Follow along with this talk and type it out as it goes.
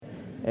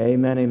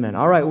Amen, amen.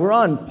 All right, we're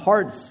on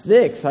part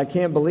 6. I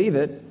can't believe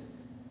it.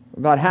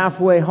 We're about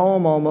halfway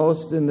home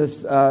almost in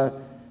this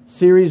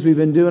series we've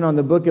been doing on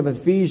the book of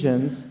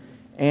Ephesians.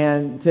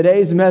 And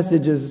today's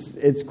message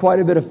it's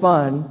quite a bit of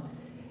fun.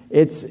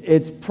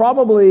 It's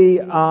probably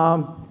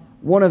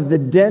one of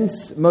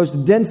the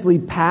most densely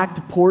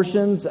packed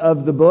portions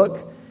of the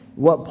book.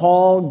 What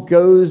Paul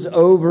goes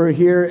over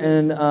here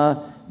in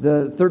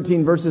the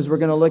 13 verses we're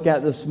going to look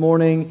at this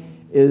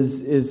morning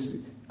is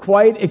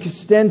quite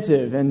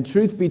extensive. And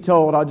truth be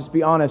told, I'll just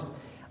be honest,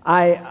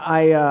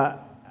 I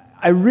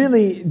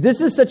really,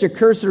 this is such a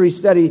cursory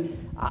study.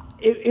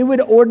 It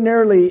would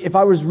ordinarily, if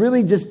I was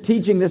really just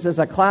teaching this as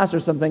a class or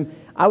something,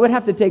 I would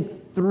have to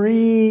take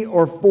 3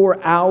 or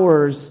 4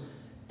 hours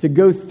to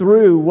go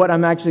through what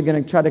I'm actually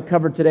going to try to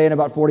cover today in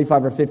about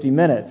 45 or 50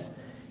 minutes.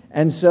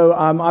 And so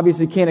I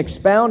obviously can't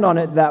expound on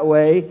it that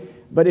way,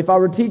 but if I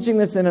were teaching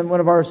this in one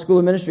of our school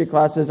of ministry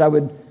classes, I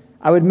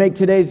would make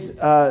today's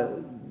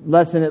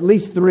lesson at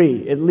least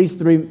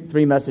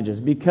three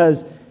messages,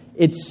 because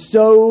it's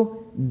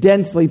so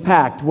densely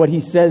packed what he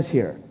says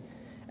here.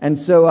 And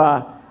so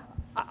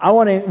I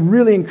want to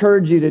really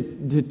encourage you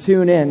to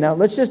tune in. Now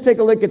let's just take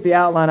a look at the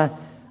outline.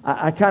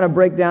 I kind of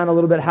break down a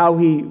little bit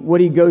what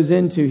he goes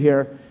into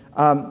here.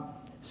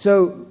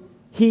 So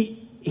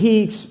he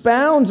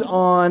expounds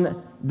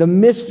on the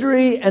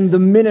mystery and the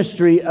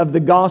ministry of the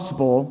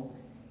gospel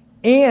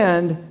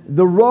and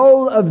the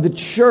role of the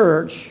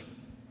church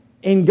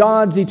in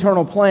God's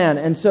eternal plan.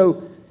 And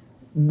so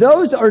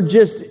those are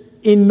just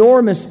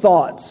enormous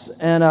thoughts.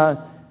 And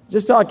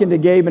just talking to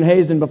Gabe and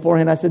Hazen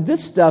beforehand, I said,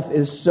 this stuff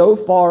is so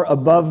far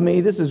above me.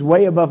 This is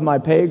way above my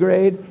pay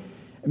grade.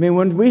 I mean,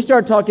 when we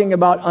start talking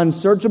about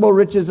unsearchable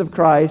riches of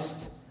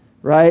Christ,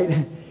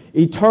 right?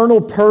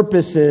 Eternal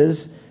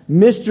purposes,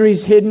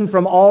 mysteries hidden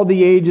from all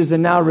the ages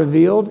and now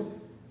revealed.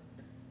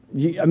 Are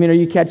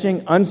you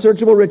catching?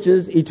 Unsearchable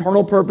riches,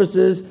 eternal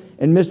purposes,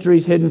 and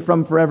mysteries hidden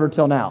from forever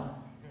till now.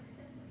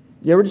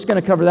 Yeah, we're just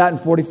going to cover that in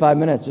 45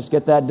 minutes. Just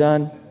get that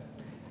done.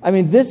 I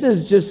mean, this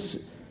is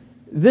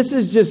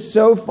just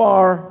so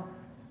far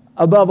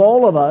above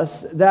all of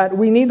us that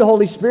we need the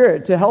Holy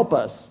Spirit to help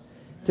us,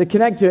 to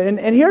connect to it.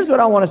 And here's what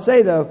I want to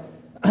say, though.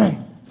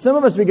 Some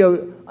of us, we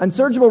go,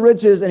 unsearchable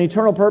riches and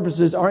eternal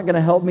purposes aren't going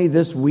to help me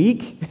this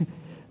week.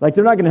 Like,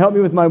 they're not going to help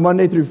me with my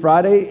Monday through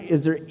Friday.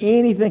 Is there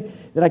anything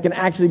that I can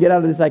actually get out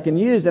of this I can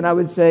use? And I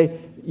would say,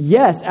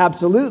 yes,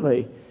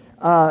 absolutely.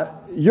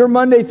 Your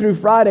Monday through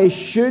Friday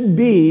should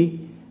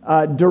be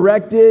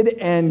directed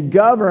and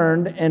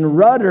governed and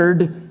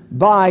ruddered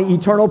by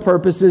eternal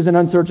purposes and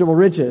unsearchable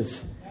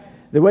riches.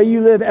 The way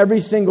you live every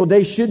single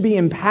day should be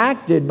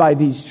impacted by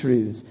these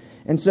truths.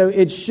 And so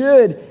it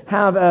should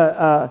have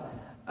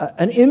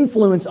an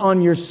influence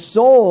on your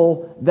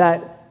soul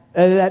that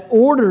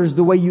orders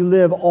the way you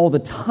live all the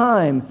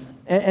time.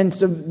 And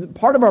so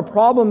part of our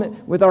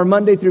problem with our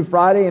Monday through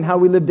Friday and how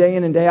we live day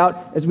in and day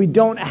out is we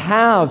don't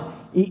have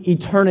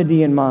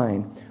eternity in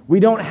mind.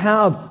 We don't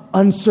have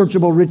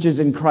unsearchable riches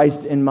in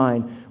Christ in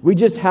mind. We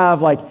just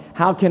have,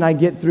 how can I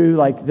get through,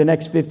 the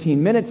next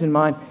 15 minutes in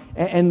mind?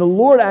 And the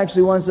Lord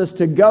actually wants us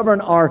to govern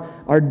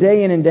our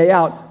day in and day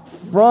out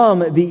from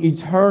the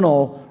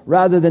eternal,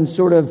 rather than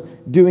sort of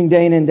doing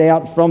day in and day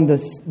out from the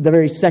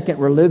very second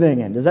we're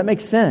living in. Does that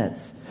make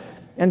sense?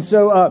 And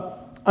so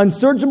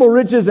unsearchable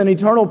riches and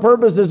eternal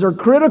purposes are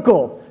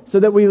critical so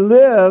that we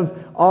live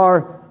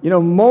our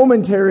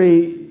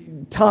momentary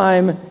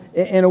time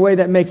in a way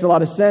that makes a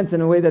lot of sense,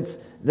 in a way that's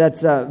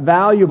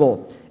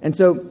valuable. And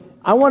so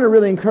I want to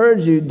really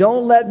encourage you,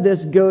 don't let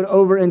this go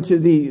over into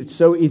the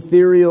so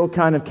ethereal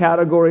kind of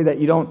category that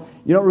you don't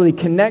really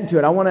connect to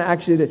it. I want to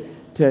actually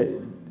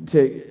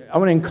I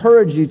want to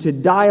encourage you to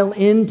dial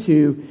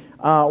into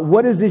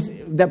what is this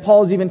that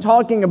Paul's even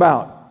talking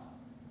about.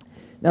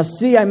 Now,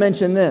 see, I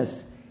mentioned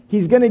this.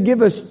 He's going to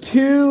give us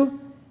 2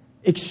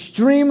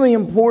 extremely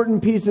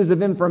important pieces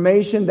of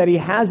information that he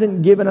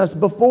hasn't given us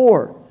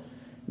before.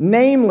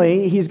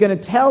 Namely, he's going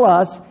to tell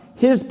us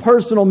his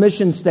personal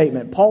mission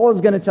statement. Paul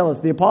is going to tell us,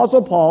 the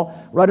Apostle Paul,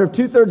 writer of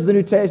 2/3 of the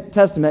New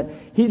Testament,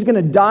 he's going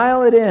to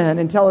dial it in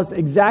and tell us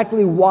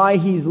exactly why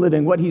he's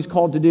living, what he's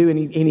called to do, and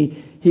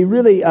he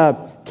really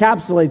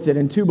encapsulates it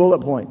in 2 bullet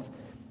points.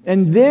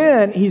 And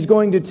then he's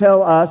going to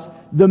tell us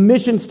the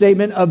mission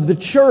statement of the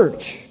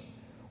church,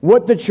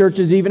 what the church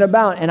is even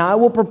about. And I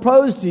will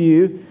propose to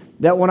you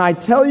that when I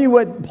tell you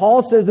what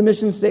Paul says the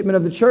mission statement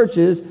of the church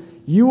is,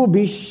 you will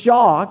be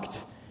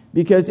shocked,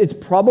 because it's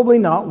probably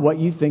not what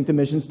you think the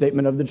mission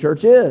statement of the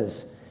church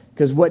is.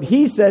 Because what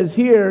he says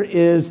here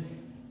is,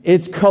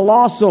 it's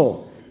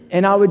colossal.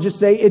 And I would just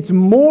say it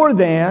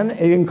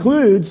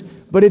includes,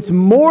 but it's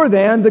more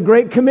than the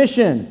Great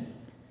Commission.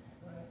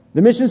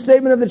 The mission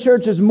statement of the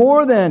church is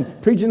more than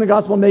preaching the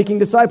gospel and making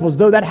disciples,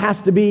 though that has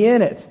to be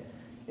in it.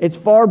 It's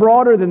far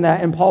broader than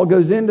that, and Paul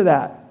goes into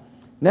that.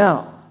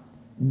 Now,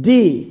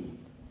 D.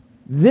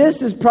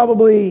 This is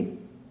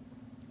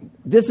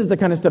the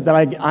kind of stuff that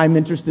I'm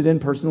interested in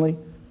personally.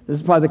 This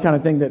is probably the kind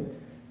of thing that,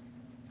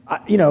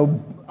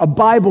 a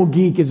Bible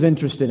geek is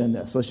interested in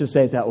this. Let's just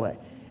say it that way.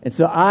 And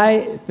so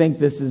I think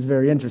this is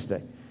very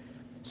interesting.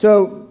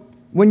 So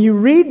when you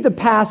read the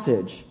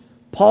passage,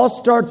 Paul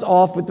starts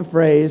off with the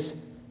phrase,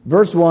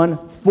 verse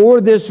 1,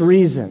 for this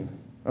reason,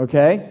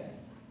 okay?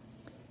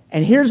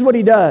 And here's what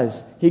he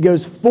does. He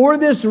goes, for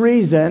this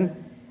reason,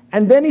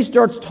 and then he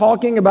starts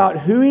talking about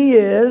who he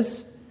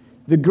is,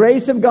 the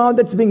grace of God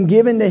that's been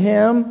given to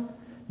him,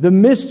 the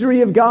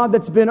mystery of God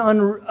that's been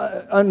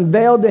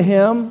unveiled to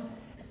him,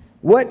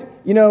 what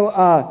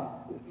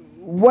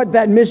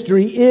that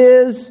mystery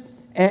is,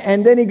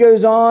 and then he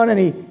goes on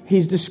and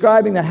he's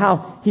describing that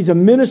how he's a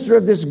minister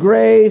of this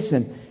grace,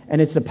 and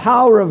it's the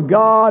power of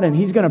God, and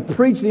he's going to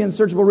preach the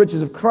unsearchable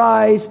riches of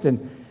Christ,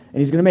 and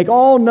he's going to make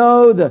all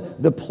know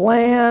the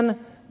plan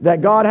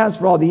that God has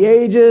for all the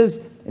ages,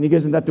 and he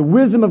goes, and that the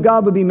wisdom of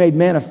God would be made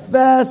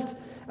manifest,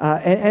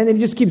 and then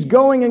he just keeps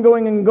going and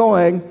going and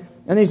going,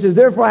 and then he says,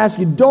 therefore I ask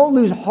you, don't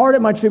lose heart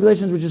at my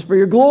tribulations, which is for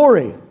your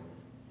glory.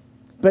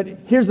 But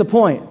here's the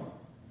point.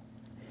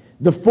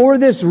 For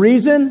this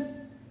reason,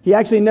 he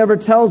actually never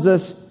tells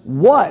us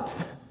what.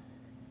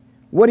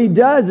 What he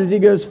does is he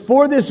goes,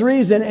 for this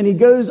reason, and he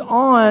goes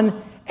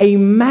on a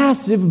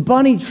massive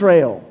bunny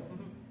trail.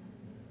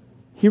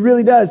 He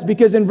really does,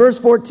 because in verse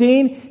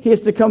 14, he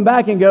has to come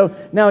back and go,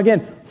 now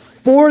again,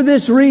 for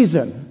this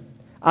reason,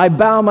 I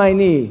bow my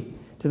knee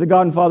to the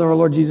God and Father of our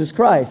Lord Jesus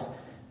Christ.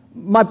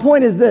 My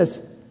point is this,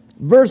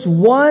 verse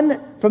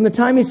 1, from the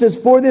time he says,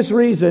 for this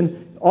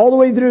reason, all the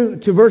way through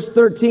to verse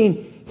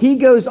 13, he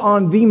goes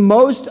on the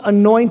most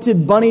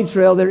anointed bunny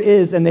trail there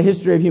is in the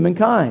history of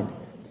humankind.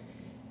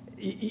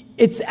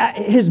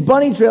 His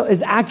bunny trail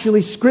is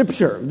actually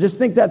Scripture. Just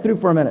think that through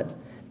for a minute.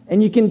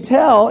 And you can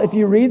tell, if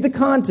you read the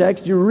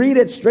context, you read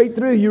it straight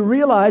through, you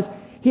realize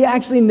he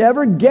actually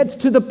never gets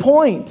to the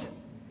point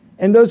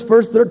in those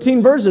first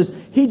 13 verses.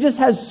 He just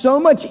has so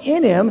much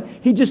in him,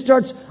 he just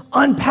starts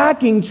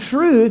unpacking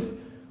truth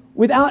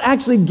without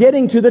actually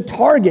getting to the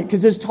target,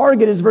 because his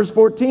target is verse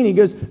 14. He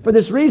goes, for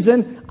this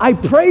reason, I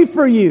pray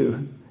for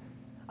you.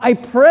 I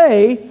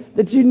pray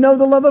that you know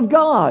the love of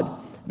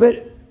God.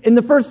 But in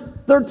the first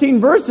 13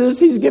 verses,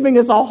 he's giving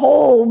us a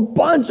whole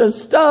bunch of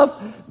stuff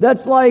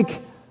that's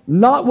like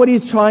not what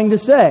he's trying to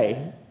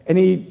say. And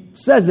he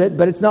says it,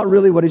 but it's not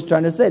really what he's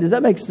trying to say. Does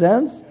that make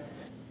sense?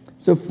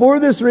 So for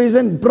this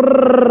reason,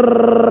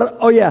 for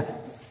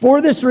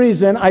this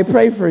reason, I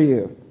pray for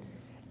you.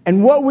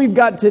 And what we've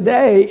got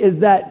today is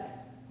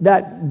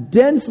that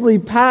densely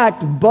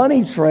packed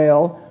bunny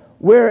trail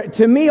where,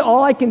 to me,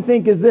 all I can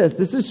think is this.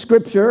 This is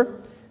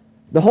Scripture.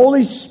 The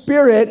Holy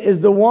Spirit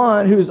is the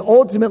one who is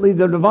ultimately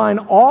the divine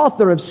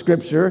author of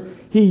Scripture.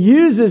 He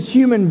uses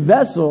human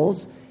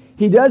vessels.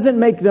 He doesn't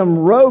make them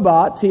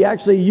robots. He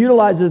actually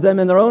utilizes them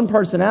in their own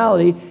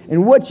personality.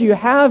 And what you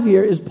have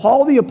here is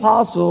Paul the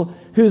Apostle,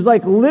 who's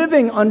like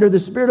living under the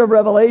Spirit of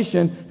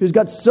revelation, who's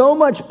got so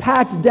much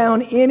packed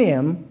down in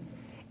him,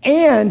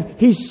 and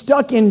he's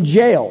stuck in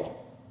jail.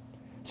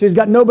 So he's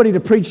got nobody to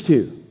preach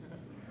to.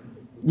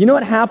 You know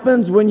what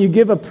happens when you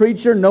give a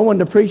preacher no one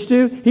to preach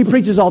to? He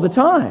preaches all the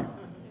time.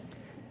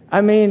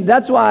 I mean,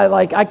 that's why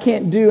I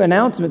can't do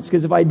announcements,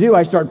 because if I do,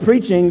 I start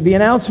preaching the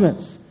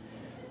announcements.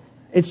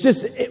 It's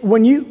just,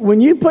 when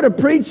you put a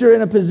preacher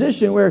in a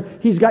position where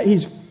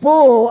he's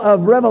full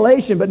of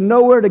revelation but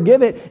nowhere to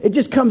give it, it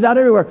just comes out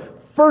everywhere.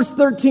 First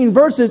 13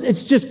 verses,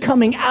 it's just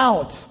coming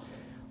out.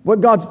 What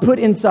God's put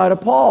inside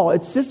of Paul.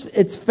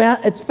 It's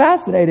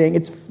fascinating.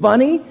 It's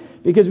funny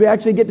because we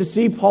actually get to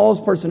see Paul's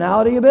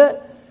personality a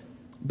bit.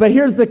 But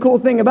here's the cool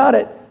thing about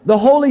it. The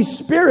Holy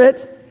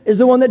Spirit is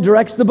the one that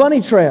directs the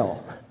bunny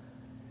trail.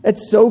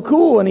 It's so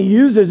cool, and he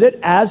uses it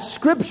as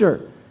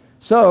Scripture.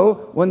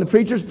 So when the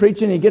preacher's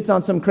preaching, he gets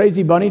on some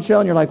crazy bunny trail,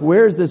 and you're like,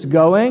 where is this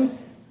going?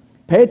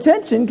 Pay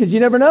attention, because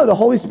you never know. The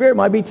Holy Spirit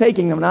might be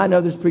taking them. And I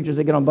know there's preachers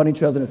that get on bunny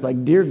trails, and it's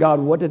like, dear God,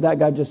 what did that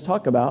guy just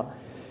talk about?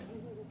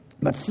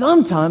 But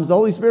sometimes the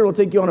Holy Spirit will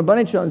take you on a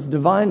bunny trail, and it's a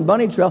divine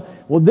bunny trail.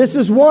 Well, this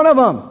is one of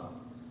them.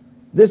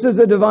 This is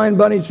a divine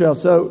bunny trail.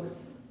 So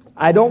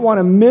I don't want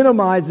to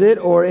minimize it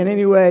or in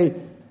any way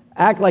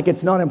act like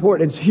it's not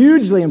important. It's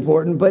hugely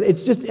important, but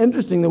it's just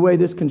interesting the way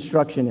this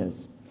construction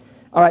is.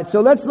 All right, so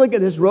let's look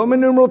at this.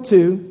 Roman numeral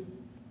 2,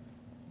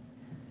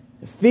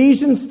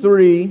 Ephesians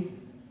 3,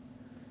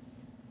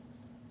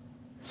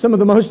 some of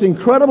the most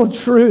incredible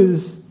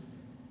truths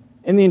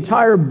in the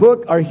entire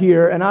book are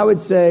here, and I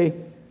would say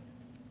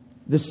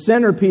the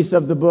centerpiece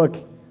of the book,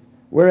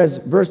 whereas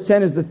verse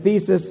 10 is the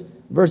thesis,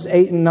 verse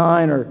 8 and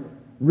 9 are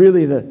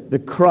really the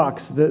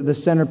crux, the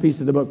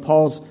centerpiece of the book,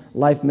 Paul's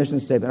life mission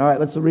statement. All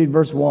right, let's read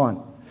verse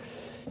 1.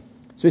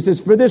 So he says,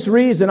 for this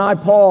reason, I,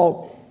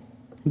 Paul,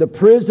 the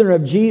prisoner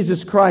of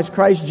Jesus Christ,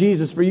 Christ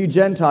Jesus, for you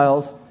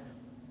Gentiles,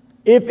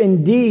 if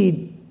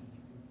indeed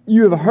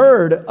you have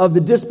heard of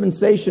the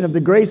dispensation of the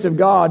grace of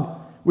God,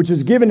 which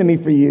was given to me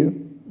for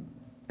you,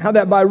 how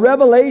that by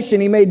revelation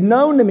he made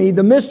known to me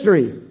the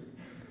mystery,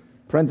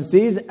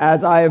 parentheses,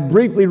 as I have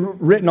briefly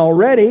written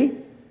already,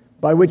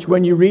 by which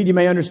when you read you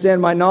may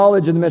understand my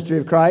knowledge of the mystery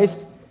of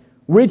Christ,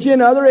 which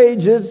in other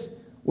ages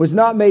was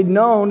not made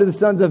known to the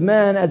sons of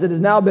men, as it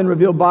has now been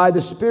revealed by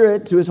the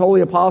Spirit to his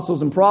holy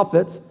apostles and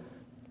prophets,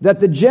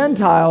 that the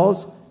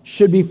Gentiles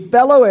should be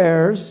fellow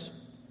heirs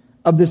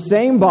of the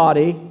same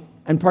body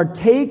and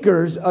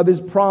partakers of his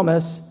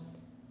promise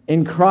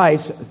in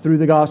Christ through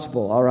the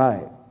gospel. All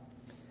right.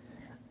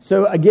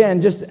 So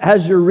again, just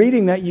as you're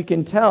reading that, you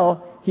can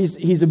tell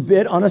he's a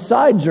bit on a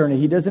side journey.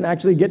 He doesn't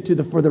actually get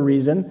to for the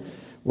reason,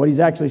 what he's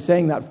actually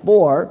saying that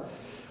for.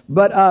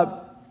 But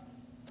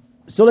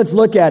so let's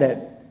look at it.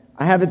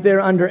 I have it there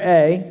under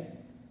A.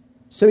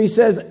 So he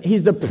says,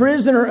 he's the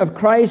prisoner of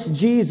Christ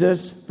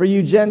Jesus for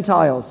you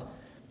Gentiles.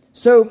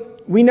 So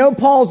we know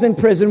Paul's in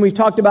prison. We've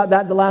talked about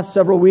that the last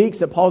several weeks,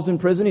 that Paul's in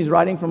prison. He's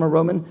writing from a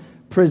Roman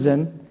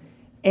prison.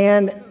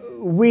 And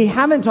we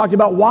haven't talked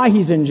about why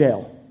he's in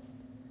jail.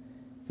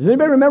 Does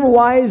anybody remember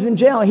why he's in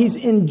jail? He's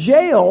in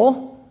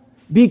jail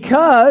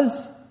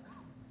because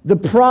the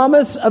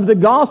promise of the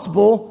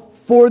gospel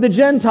for the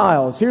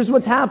Gentiles. Here's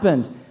what's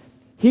happened.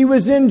 He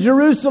was in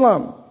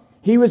Jerusalem.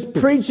 He was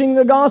preaching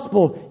the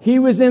gospel. He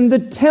was in the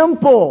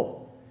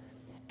temple.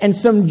 And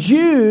some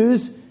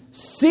Jews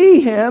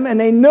see him and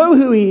they know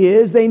who he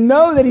is. They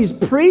know that he's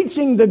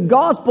preaching the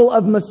gospel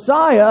of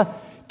Messiah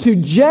to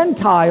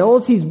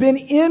Gentiles. He's been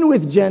in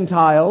with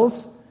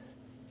Gentiles.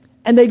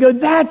 And they go,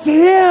 that's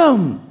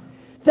him.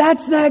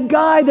 That's that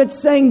guy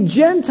that's saying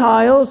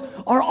Gentiles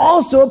are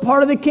also a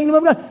part of the kingdom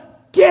of God.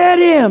 Get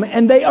him!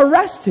 And they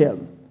arrest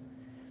him.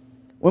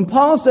 When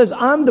Paul says,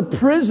 I'm the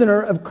prisoner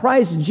of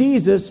Christ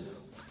Jesus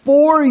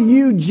for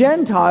you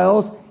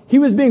Gentiles, he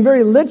was being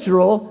very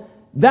literal.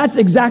 That's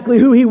exactly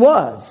who he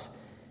was.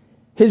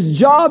 His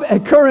job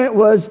at Current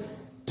was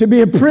to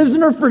be a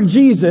prisoner for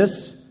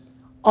Jesus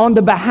on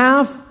the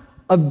behalf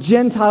of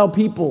Gentile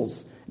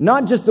peoples.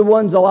 Not just the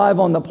ones alive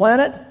on the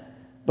planet,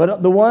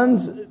 but the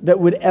ones that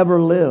would ever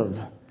live.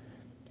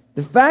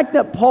 The fact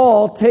that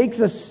Paul takes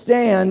a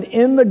stand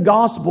in the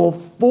gospel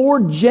for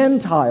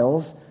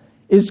Gentiles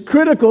is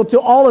critical to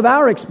all of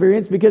our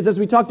experience, because as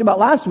we talked about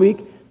last week,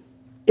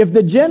 if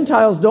the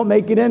Gentiles don't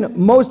make it in,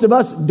 most of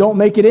us don't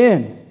make it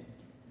in.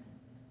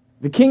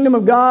 The kingdom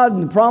of God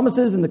and the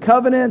promises and the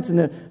covenants and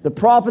the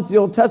prophets, the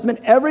Old Testament,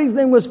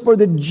 everything was for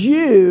the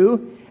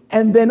Jew,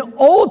 and then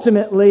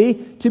ultimately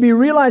to be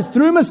realized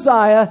through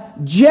Messiah,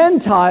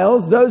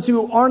 Gentiles, those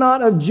who are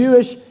not of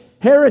Jewish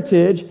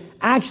heritage,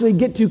 actually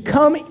get to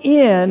come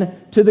in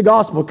to the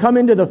gospel, come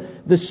into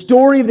the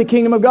story of the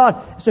kingdom of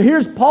God. So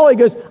here's Paul. He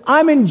goes,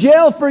 I'm in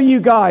jail for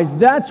you guys.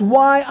 That's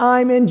why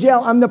I'm in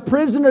jail. I'm the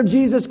prisoner of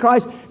Jesus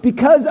Christ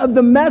because of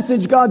the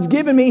message God's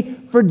given me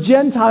for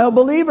Gentile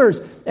believers.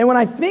 And when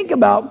I think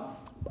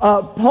about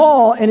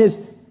Paul and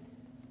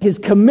his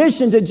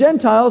commission to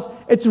Gentiles,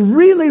 it's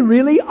really,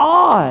 really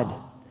odd.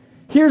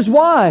 Here's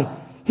why.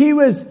 He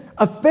was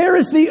a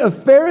Pharisee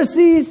of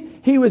Pharisees.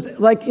 He was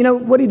like,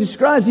 what he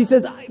describes, he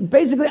says,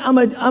 basically,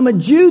 I'm a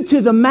Jew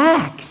to the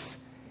max.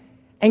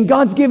 And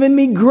God's given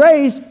me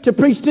grace to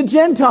preach to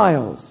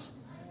Gentiles.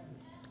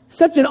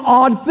 Such an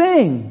odd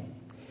thing.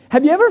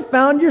 Have you ever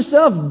found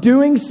yourself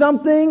doing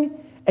something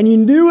and you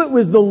knew it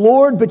was the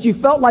Lord, but you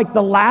felt like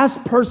the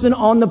last person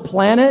on the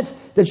planet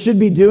that should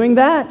be doing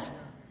that?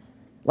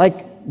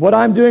 Like what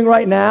I'm doing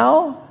right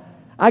now?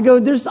 I go,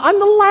 I'm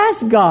the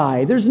last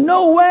guy. There's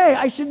no way.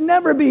 I should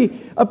never be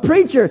a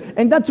preacher.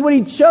 And that's what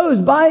he chose.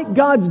 By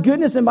God's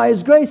goodness and by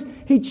his grace,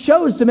 he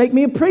chose to make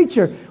me a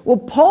preacher. Well,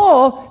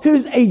 Paul,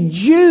 who's a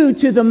Jew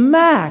to the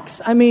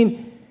max,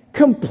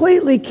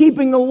 completely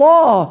keeping the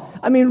law,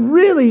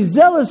 really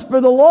zealous for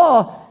the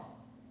law,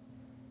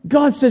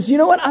 God says, you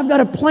know what? I've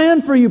got a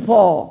plan for you,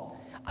 Paul.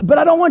 But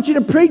I don't want you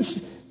to preach.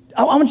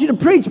 I want you to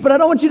preach, but I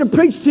don't want you to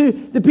preach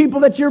to the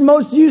people that you're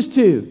most used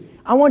to.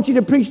 I want you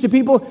to preach to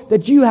people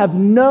that you have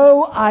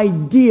no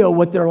idea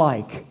what they're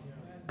like.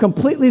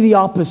 Completely the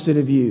opposite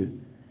of you.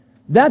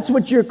 That's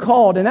what you're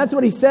called. And that's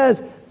what he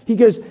says. He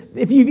goes,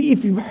 if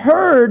you've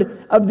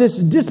heard of this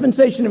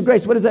dispensation of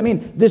grace, what does that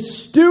mean? This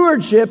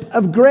stewardship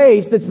of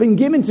grace that's been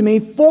given to me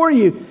for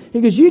you.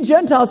 He goes, you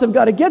Gentiles have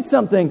got to get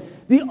something.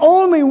 The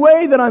only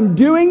way that I'm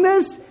doing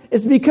this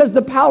is because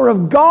the power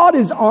of God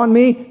is on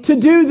me to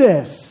do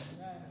this.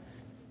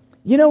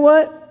 You know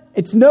what?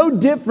 It's no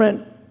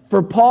different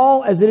for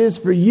Paul as it is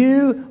for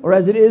you or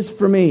as it is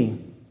for me.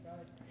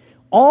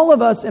 All of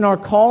us in our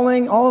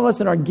calling, all of us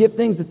in our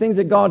giftings, the things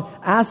that God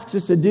asks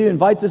us to do,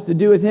 invites us to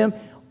do with Him,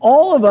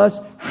 all of us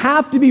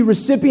have to be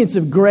recipients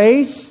of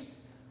grace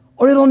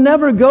or it'll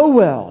never go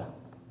well.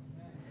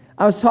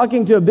 I was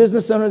talking to a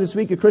business owner this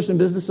week, a Christian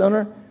business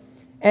owner,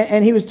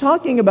 and he was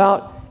talking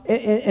about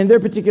in their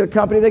particular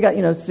company, they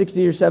got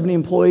 60 or 70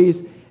 employees.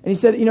 And he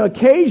said,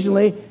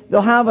 occasionally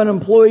they'll have an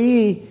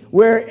employee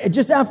where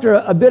just after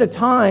a bit of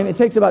time, it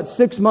takes about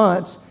 6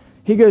 months,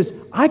 he goes,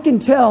 I can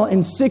tell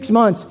in 6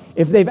 months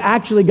if they've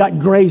actually got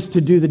grace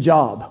to do the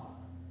job.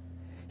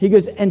 He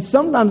goes, and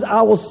sometimes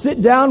I will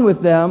sit down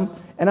with them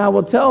and I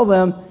will tell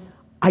them,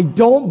 I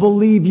don't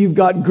believe you've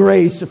got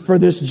grace for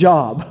this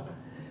job.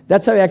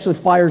 That's how he actually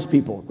fires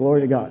people.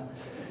 Glory to God.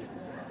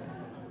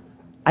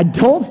 I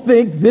don't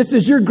think this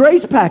is your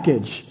grace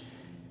package.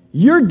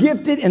 You're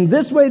gifted in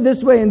this way,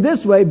 and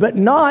this way, but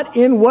not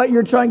in what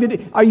you're trying to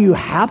do. Are you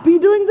happy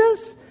doing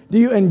this? Do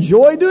you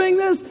enjoy doing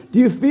this? Do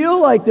you feel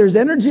like there's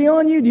energy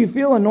on you? Do you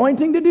feel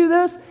anointing to do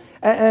this?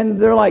 And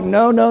they're like,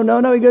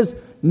 no. He goes,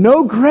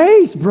 no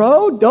grace,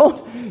 bro.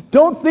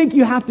 Don't think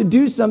you have to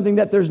do something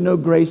that there's no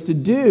grace to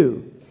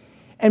do.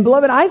 And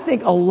beloved, I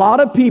think a lot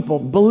of people,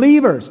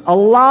 a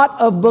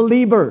lot of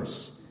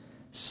believers,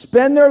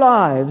 spend their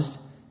lives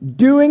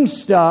doing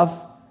stuff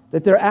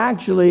that they're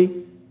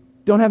actually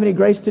don't have any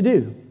grace to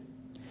do.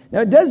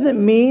 Now, it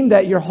doesn't mean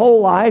that your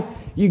whole life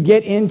you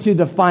get into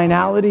the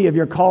finality of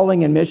your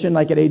calling and mission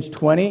like at age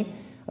 20.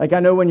 Like I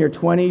know when you're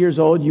 20 years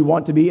old, you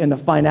want to be in the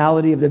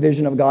finality of the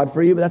vision of God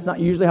for you, but that's not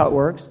usually how it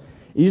works.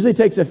 It usually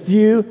takes a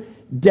few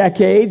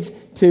decades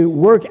to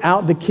work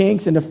out the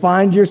kinks and to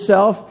find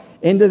yourself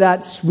into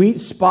that sweet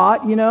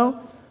spot,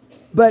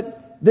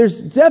 But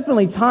there's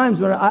definitely times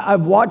when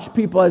I've watched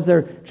people as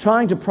they're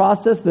trying to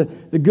process the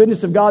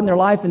goodness of God in their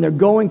life, and they're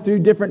going through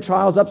different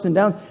trials, ups and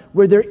downs,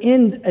 where they're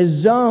in a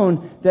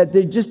zone that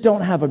they just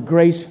don't have a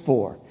grace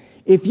for.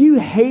 If you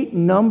hate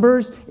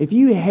numbers, if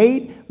you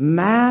hate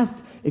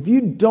math, if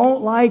you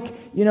don't like,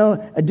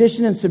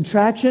 addition and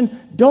subtraction,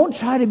 don't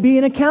try to be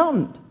an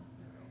accountant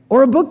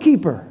or a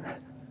bookkeeper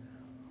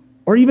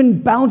or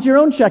even balance your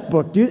own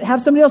checkbook.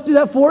 Have somebody else do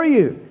that for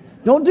you.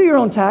 Don't do your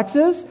own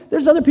taxes.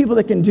 There's other people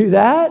that can do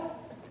that.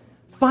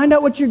 Find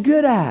out what you're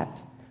good at.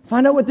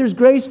 Find out what there's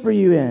grace for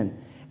you in.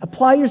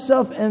 Apply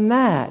yourself in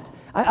that.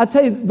 I'll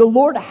tell you, the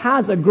Lord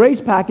has a grace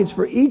package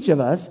for each of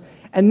us.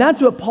 And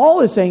that's what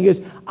Paul is saying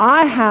is,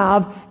 I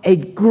have a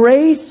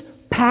grace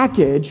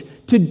package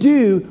to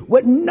do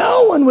what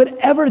no one would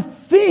ever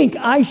think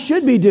I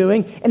should be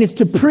doing. And it's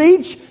to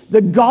preach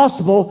the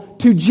gospel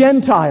to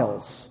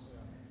Gentiles.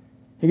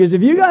 He goes,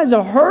 if you guys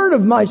have heard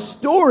of my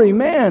story,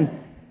 man,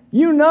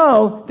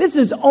 this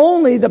is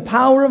only the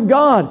power of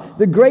God,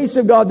 the grace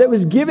of God that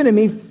was given to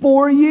me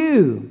for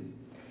you.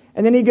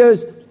 And then he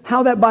goes,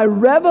 how that by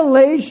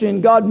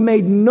revelation God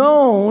made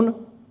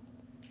known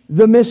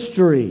the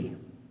mystery.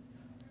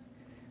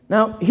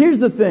 Now, here's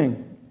the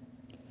thing.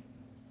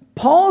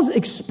 Paul's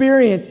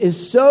experience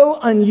is so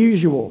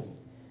unusual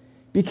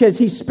because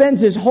he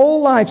spends his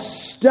whole life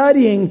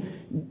studying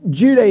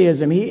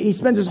Judaism. He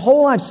spends his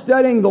whole life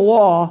studying the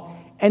law,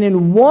 and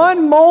in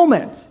one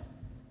moment,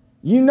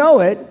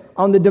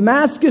 on the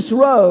Damascus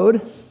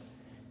Road,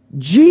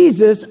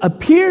 Jesus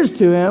appears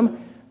to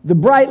him. The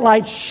bright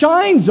light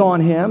shines on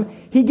him.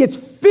 He gets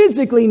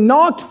physically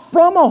knocked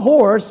from a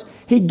horse.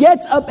 He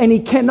gets up and he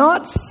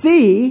cannot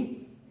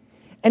see.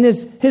 And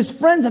his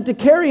friends have to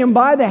carry him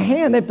by the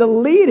hand. They have to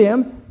lead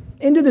him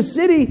into the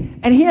city.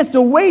 And he has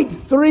to wait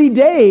 3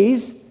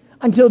 days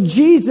until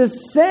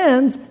Jesus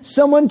sends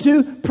someone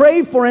to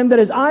pray for him that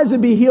his eyes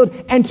would be healed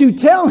and to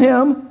tell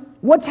him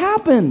what's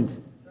happened.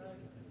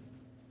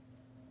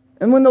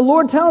 And when the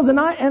Lord tells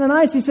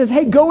Ananias, he says,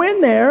 hey, go in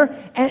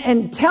there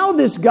and tell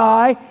this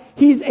guy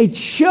he's a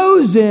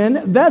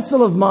chosen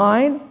vessel of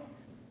mine,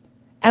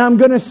 and I'm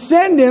going to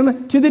send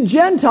him to the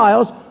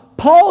Gentiles.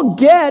 Paul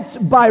gets,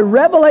 by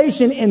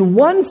revelation in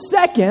 1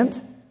 second,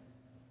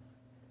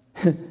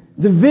 the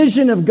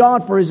vision of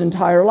God for his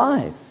entire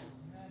life.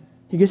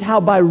 He goes, how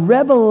by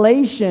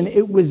revelation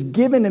it was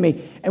given to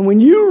me. And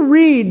when you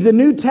read the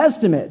New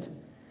Testament,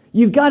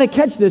 you've got to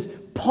catch this.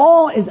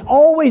 Paul is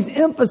always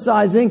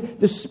emphasizing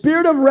the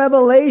spirit of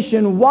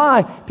revelation.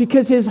 Why?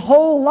 Because his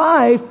whole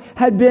life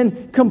had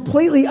been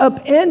completely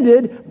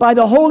upended by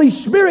the Holy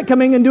Spirit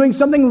coming and doing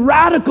something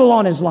radical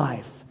on his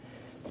life.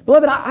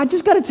 Beloved, I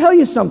just got to tell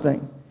you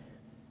something.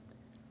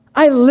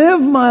 I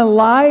live my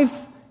life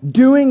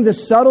doing the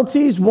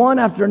subtleties one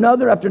after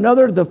another,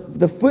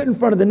 the foot in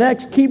front of the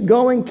next, keep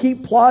going,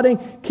 keep plodding,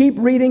 keep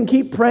reading,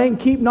 keep praying,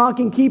 keep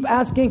knocking, keep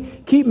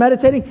asking, keep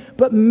meditating.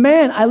 But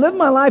man, I live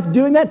my life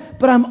doing that,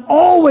 but I'm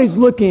always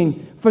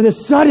looking for the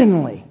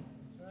suddenly.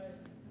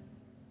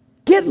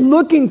 Get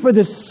looking for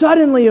the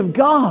suddenly of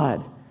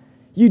God.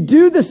 You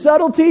do the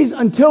subtleties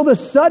until the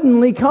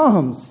suddenly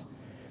comes.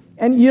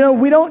 And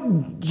we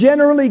don't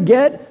generally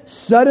get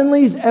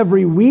suddenlies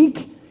every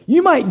week.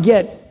 You might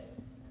get,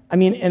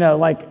 in a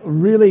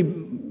really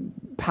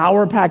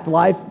power-packed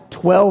life,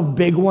 12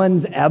 big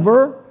ones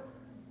ever,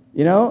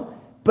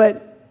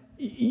 But,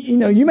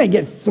 you may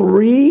get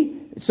 3.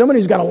 Someone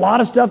who's got a lot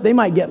of stuff, they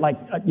might get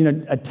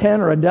a 10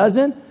 or a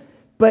dozen.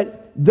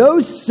 But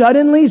those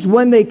suddenlies,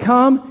 when they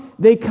come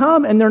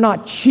and they're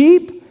not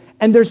cheap,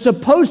 and they're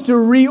supposed to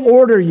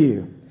reorder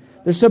you.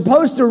 They're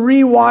supposed to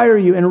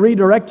rewire you and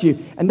redirect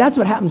you. And that's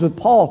what happens with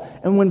Paul.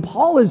 And when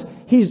Paul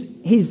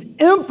he's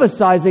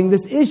emphasizing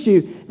this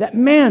issue that,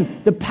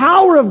 man, the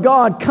power of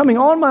God coming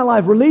on my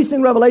life,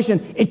 releasing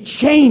revelation, it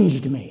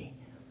changed me.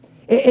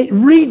 It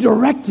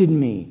redirected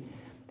me.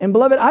 And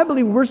beloved, I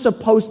believe we're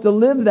supposed to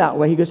live that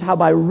way. He goes, how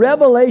by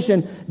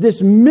revelation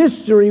this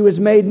mystery was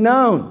made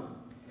known.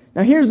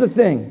 Now here's the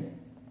thing.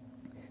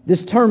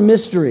 This term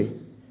mystery,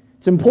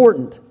 it's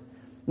important.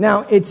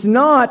 Now, it's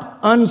not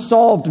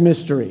unsolved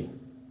mystery,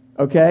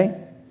 okay?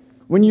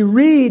 When you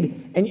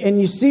read and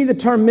you see the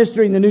term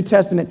mystery in the New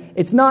Testament,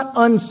 it's not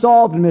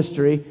unsolved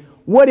mystery.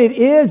 What it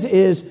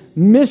is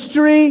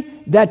mystery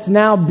that's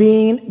now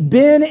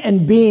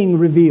being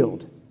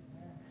revealed.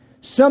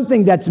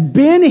 Something that's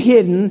been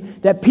hidden,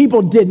 that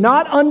people did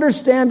not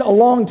understand a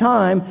long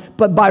time,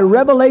 but by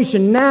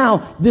revelation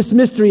now, this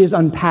mystery is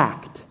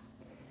unpacked.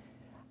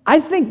 I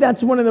think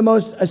that's one of the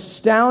most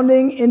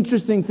astounding,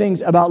 interesting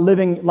things about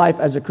living life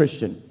as a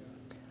Christian.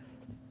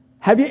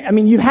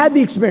 You've had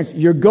the experience.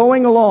 You're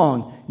going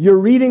along. You're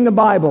reading the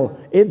Bible.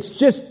 It's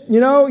just,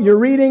 you're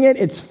reading it.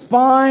 It's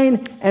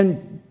fine.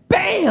 And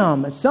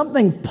bam,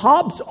 something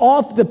pops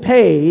off the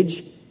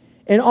page.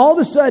 And all of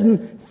a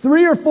sudden,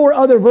 3 or 4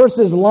 other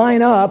verses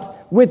line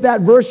up with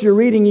that verse you're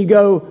reading. You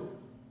go,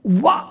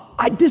 wow,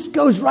 this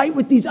goes right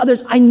with these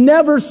others. I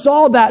never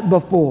saw that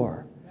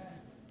before.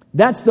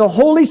 That's the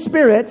Holy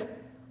Spirit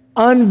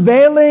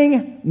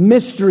unveiling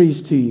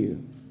mysteries to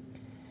you.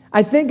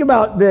 I think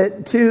about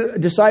the 2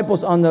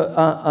 disciples on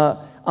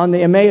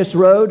the Emmaus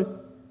Road.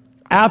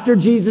 After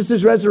Jesus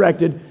is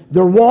resurrected,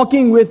 they're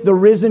walking with the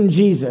risen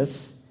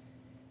Jesus.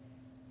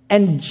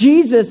 And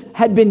Jesus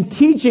had been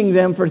teaching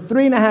them for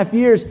 3.5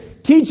 years,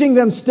 teaching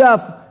them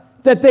stuff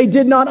that they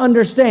did not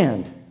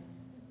understand.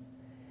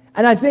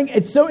 And I think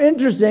it's so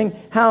interesting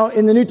how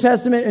in the New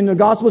Testament, in the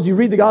Gospels, you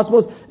read the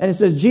Gospels, and it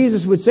says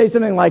Jesus would say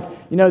something like,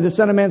 the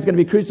Son of Man is going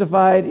to be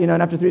crucified, and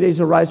after 3 days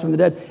he'll rise from the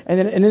dead. And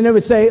then it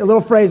would say, a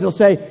little phrase, it'll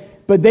say,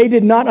 but they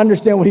did not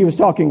understand what he was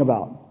talking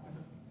about.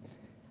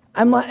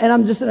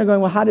 I'm just sitting there going,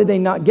 well, how did they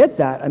not get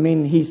that?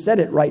 He said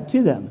it right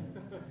to them.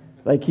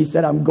 Like he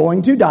said, I'm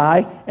going to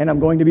die, and I'm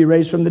going to be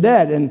raised from the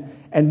dead.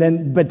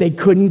 But they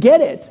couldn't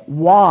get it.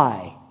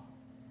 Why?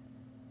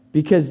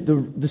 Because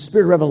the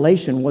spirit of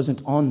revelation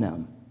wasn't on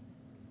them.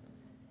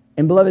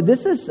 And beloved,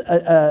 this is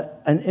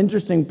an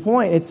interesting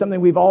point. It's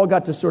something we've all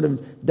got to sort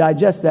of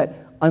digest,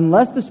 that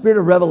unless the spirit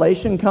of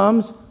revelation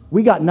comes,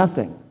 we got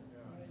nothing.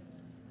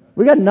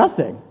 We got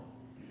nothing.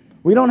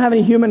 We don't have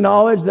any human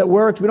knowledge that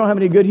works. We don't have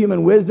any good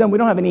human wisdom. We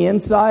don't have any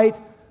insight.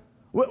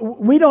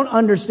 We don't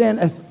understand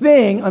a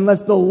thing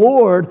unless the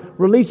Lord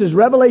releases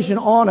revelation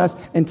on us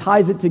and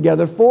ties it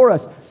together for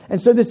us.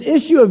 And so this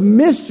issue of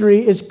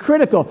mystery is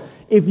critical.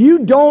 If you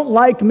don't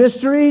like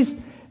mysteries,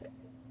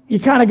 you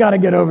kind of got to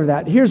get over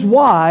that. Here's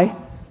why.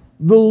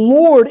 The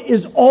Lord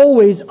is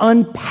always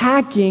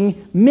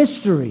unpacking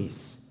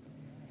mysteries.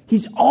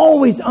 He's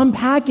always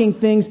unpacking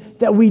things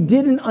that we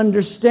didn't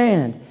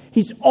understand.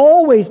 He's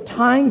always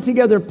tying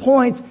together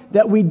points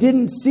that we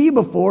didn't see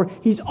before.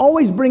 He's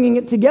always bringing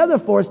it together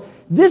for us.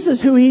 This is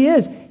who He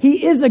is.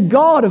 He is a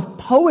God of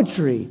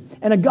poetry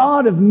and a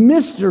God of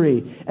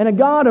mystery and a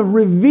God of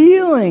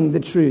revealing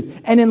the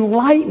truth and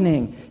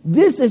enlightening.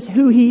 This is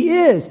who He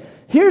is.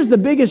 Here's the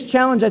biggest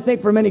challenge, I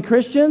think, for many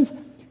Christians.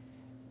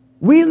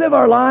 We live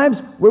our lives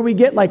where we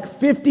get like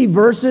 50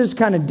 verses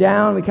kind of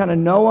down. We kind of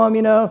know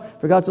them,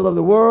 For God so loved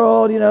the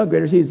world,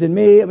 greater is He than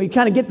me. And we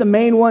kind of get the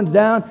main ones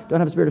down. Don't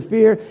have a spirit of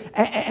fear.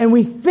 And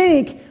we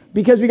think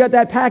because we got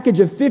that package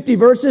of 50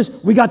 verses,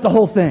 we got the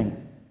whole thing.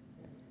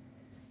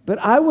 But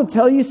I will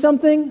tell you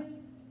something.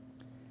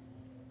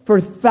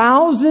 For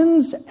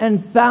thousands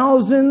and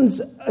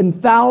thousands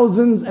and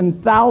thousands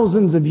and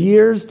thousands of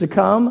years to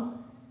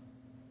come,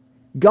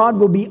 God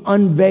will be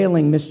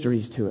unveiling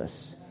mysteries to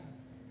us.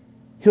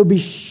 He'll be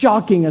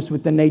shocking us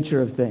with the nature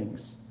of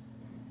things.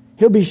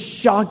 He'll be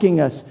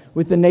shocking us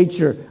with the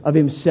nature of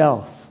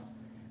Himself,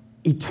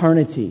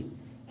 eternity,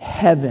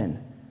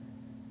 heaven,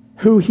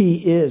 who He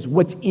is,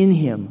 what's in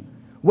Him,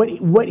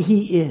 what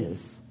He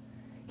is.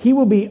 He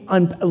will be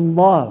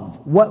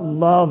love, what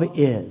love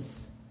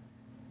is,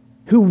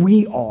 who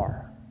we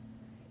are.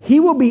 He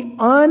will be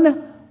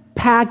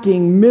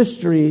unpacking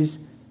mysteries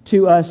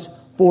to us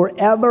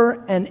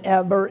forever and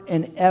ever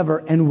and ever,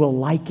 and will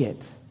like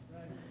it.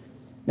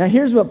 Now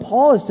here's what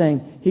Paul is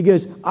saying. He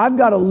goes, I've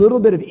got a little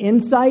bit of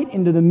insight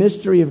into the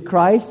mystery of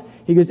Christ.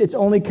 He goes, it's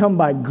only come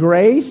by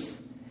grace.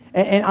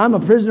 And I'm a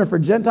prisoner for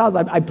Gentiles.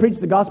 I preach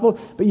the gospel.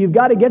 But you've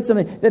got to get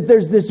something, that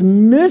there's this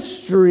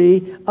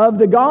mystery of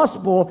the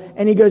gospel.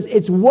 And he goes,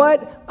 it's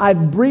what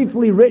I've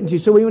briefly written to you.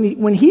 So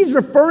when he's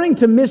referring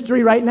to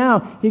mystery right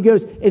now, he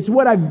goes, it's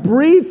what I've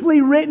briefly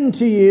written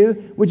to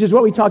you, which is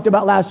what we talked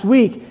about last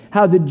week,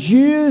 how the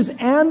Jews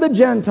and the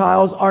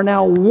Gentiles are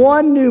now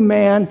one new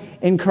man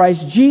in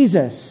Christ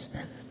Jesus.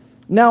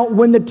 Now,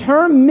 when the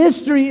term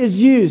mystery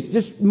is used,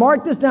 just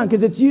mark this down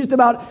because it's used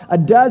about a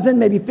dozen,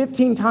 maybe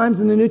 15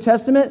 times in the New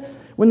Testament.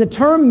 When the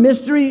term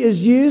mystery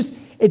is used,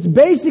 it's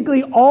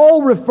basically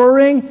all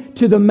referring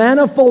to the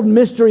manifold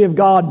mystery of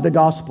God, the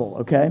gospel,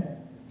 okay?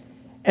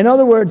 In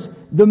other words,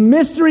 the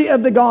mystery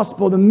of the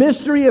gospel, the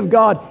mystery of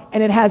God,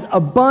 and it has a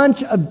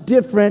bunch of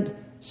different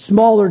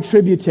smaller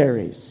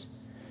tributaries.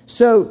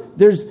 So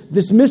there's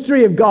this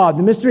mystery of God,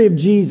 the mystery of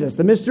Jesus,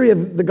 the mystery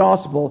of the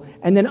gospel,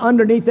 and then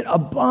underneath it, a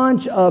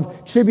bunch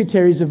of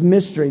tributaries of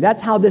mystery.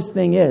 That's how this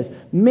thing is.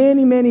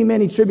 Many, many,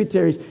 many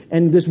tributaries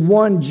and this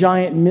one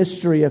giant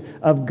mystery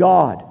of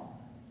God.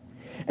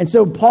 And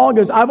so Paul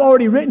goes, I've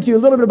already written to you a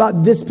little bit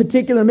about this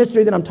particular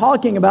mystery that I'm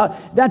talking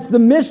about. That's the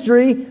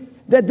mystery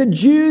that the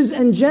Jews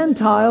and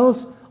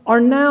Gentiles are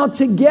now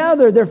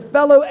together. They're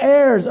fellow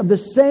heirs of the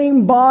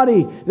same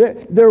body.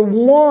 They're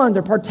one.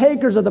 They're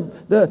partakers of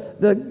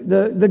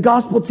the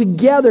gospel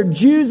together.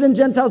 Jews and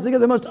Gentiles together,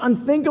 the most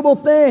unthinkable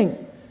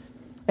thing.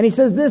 And he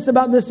says this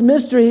about this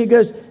mystery. He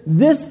goes,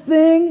 this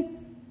thing,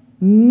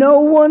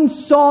 no one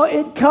saw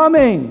it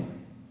coming.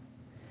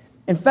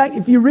 In fact,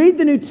 if you read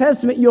the New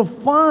Testament, you'll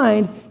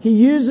find he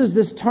uses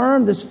this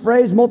term, this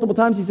phrase multiple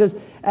times. He says,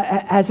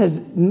 as has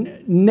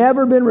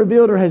never been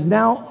revealed or has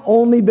now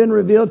only been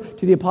revealed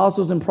to the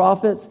apostles and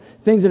prophets.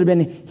 Things that have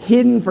been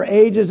hidden for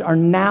ages are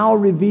now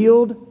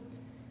revealed.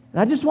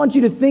 And I just want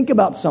you to think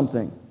about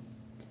something.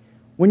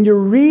 When you're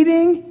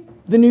reading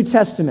the New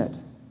Testament,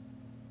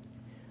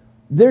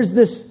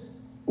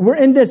 we're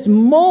in this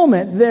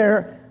moment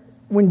there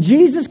when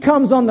Jesus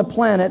comes on the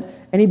planet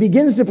and he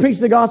begins to preach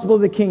the gospel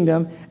of the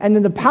kingdom, and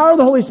then the power of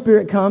the Holy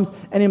Spirit comes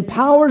and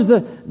empowers the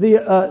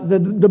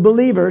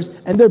believers,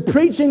 and they're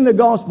preaching the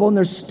gospel, and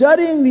they're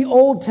studying the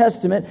Old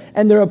Testament,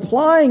 and they're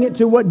applying it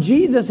to what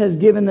Jesus has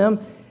given them.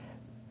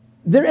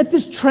 They're at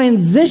this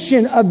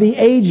transition of the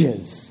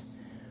ages,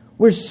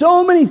 where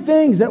so many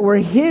things that were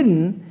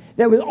hidden,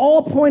 that was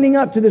all pointing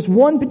up to this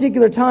one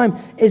particular time,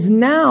 is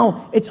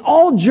now, it's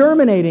all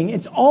germinating,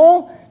 it's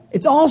all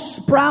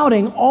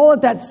sprouting all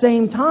at that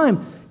same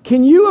time.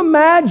 Can you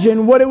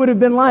imagine what it would have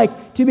been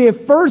like to be a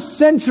first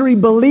century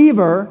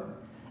believer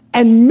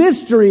and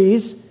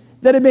mysteries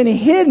that have been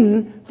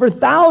hidden for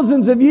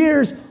thousands of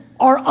years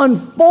are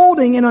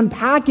unfolding and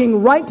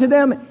unpacking right to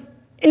them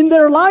in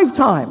their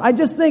lifetime? I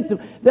just think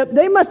that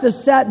they must have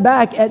sat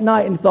back at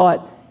night and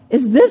thought,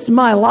 is this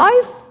my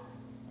life?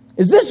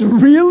 Is this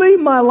really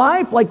my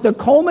life? Like the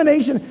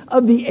culmination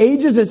of the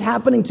ages is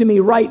happening to me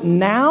right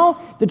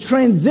now? The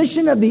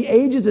transition of the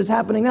ages is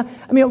happening now?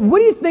 I mean, what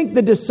do you think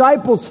the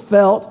disciples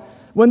felt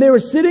when they were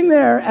sitting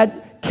there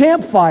at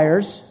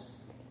campfires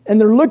and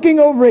they're looking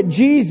over at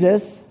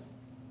Jesus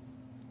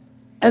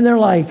and they're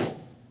like,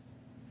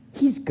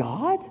 He's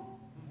God?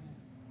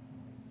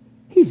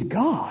 He's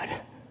God.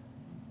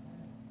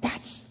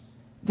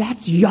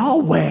 That's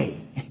Yahweh.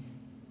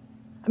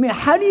 I mean,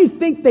 how do you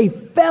think they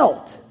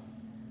felt?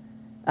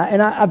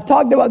 And I've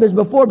talked about this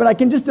before, but I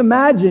can just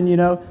imagine,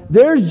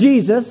 there's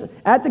Jesus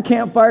at the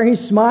campfire. He's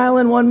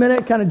smiling one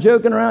minute, kind of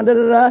joking around,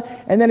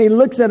 and then he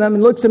looks at them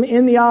and looks them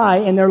in the eye,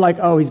 and they're like,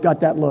 oh, he's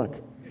got that look.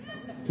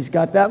 He's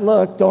got that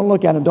look. Don't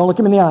look at him. Don't look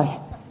him in the eye.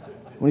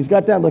 When he's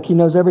got that look, he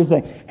knows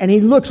everything. And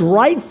he looks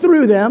right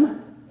through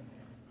them,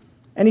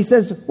 and he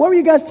says, what were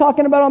you guys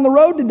talking about on the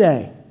road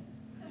today?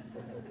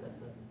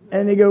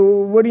 And they go,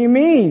 what do you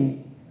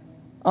mean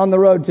on the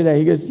road today?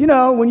 He goes,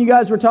 when you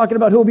guys were talking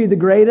about who'll be the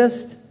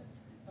greatest.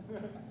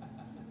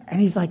 And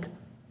he's like,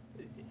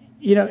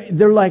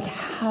 they're like,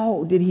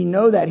 how did he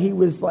know that? He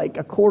was like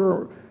a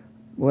quarter,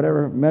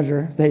 whatever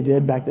measure they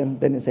did back then.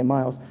 They didn't say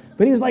miles.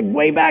 But he was like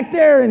way back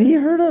there, and he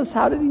heard us.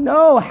 How did he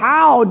know?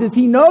 How does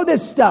he know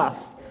this stuff?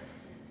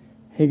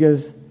 He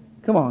goes,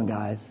 come on,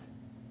 guys.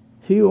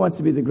 He who wants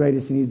to be the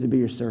greatest, he needs to be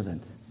your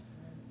servant.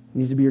 He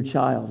needs to be your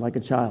child, like a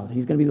child.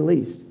 He's going to be the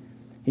least.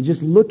 He's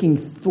just looking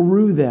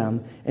through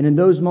them. And in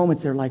those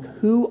moments, they're like,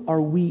 who are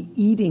we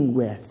eating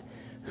with?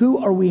 Who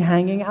are we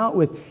hanging out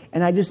with?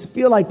 And I just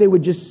feel like they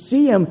would just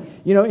see him,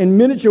 in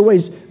miniature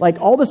ways. Like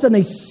all of a sudden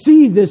they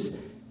see this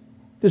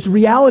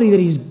reality that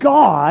he's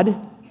God.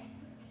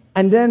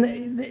 And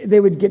then they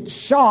would get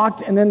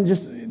shocked and then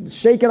just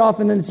shake it off.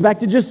 And then it's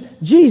back to just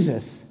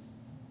Jesus,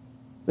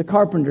 the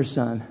carpenter's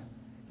son.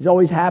 He's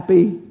always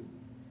happy.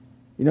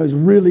 He's a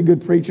really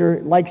good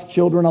preacher. Likes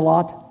children a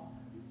lot.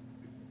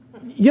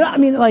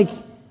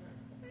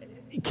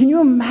 Can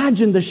you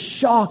imagine the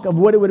shock of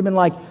what it would have been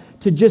like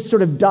to just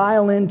sort of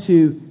dial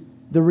into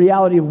the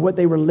reality of what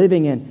they were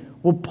living in?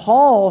 Well,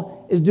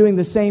 Paul is doing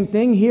the same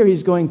thing here.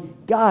 He's going,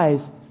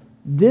 guys,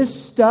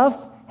 this stuff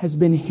has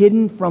been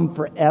hidden from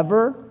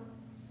forever,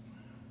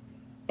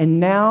 and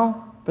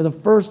now, for the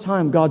first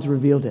time, God's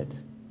revealed it.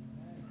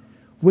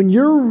 When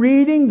you're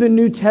reading the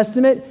New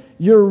Testament,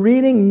 you're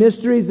reading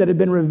mysteries that have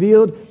been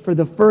revealed for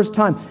the first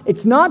time.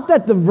 It's not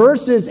that the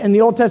verses in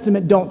the Old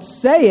Testament don't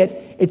say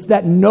it, it's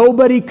that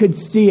nobody could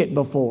see it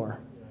before.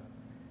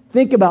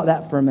 Think about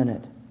that for a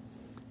minute.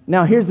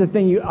 Now, here's the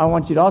thing I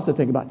want you to also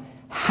think about.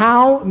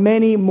 How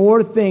many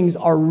more things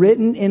are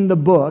written in the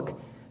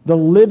book, the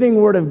living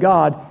Word of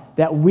God,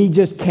 that we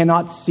just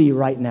cannot see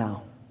right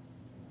now?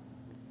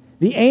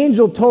 The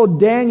angel told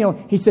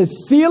Daniel, he says,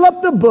 seal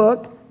up the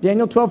book,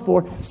 Daniel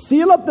 12:4,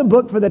 seal up the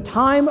book for the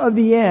time of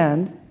the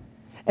end.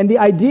 And the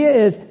idea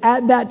is,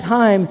 at that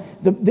time,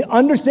 the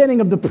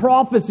understanding of the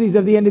prophecies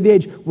of the end of the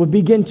age will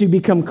begin to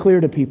become clear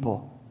to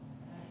people.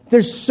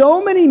 There's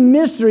so many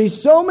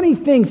mysteries, so many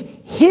things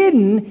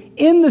hidden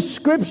in the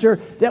Scripture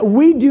that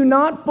we do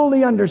not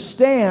fully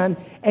understand,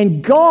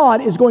 and God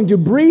is going to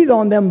breathe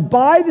on them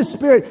by the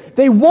Spirit.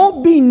 They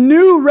won't be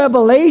new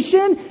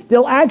revelation.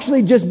 They'll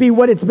actually just be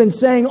what it's been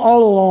saying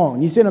all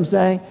along. You see what I'm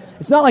saying?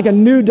 It's not like a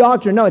new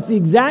doctrine. No, it's the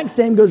exact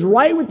same. Goes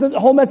right with the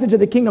whole message of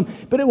the kingdom.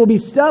 But it will be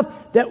stuff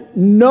that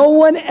no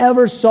one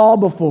ever saw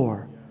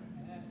before.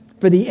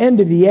 For the end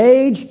of the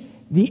age,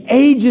 the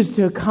ages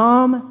to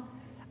come.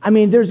 I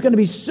mean, there's going to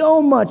be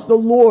so much the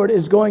Lord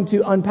is going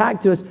to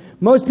unpack to us.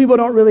 Most people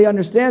don't really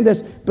understand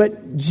this,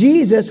 but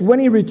Jesus, when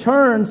He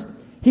returns,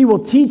 He will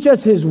teach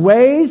us His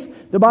ways.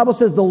 The Bible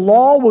says the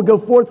law will go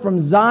forth from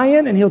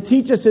Zion, and He'll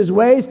teach us His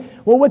ways.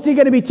 Well, what's He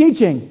going to be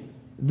teaching?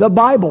 The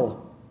Bible.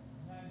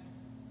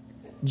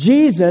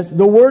 Jesus,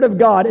 the Word of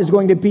God, is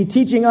going to be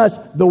teaching us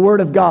the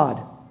Word of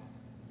God.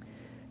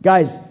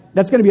 Guys,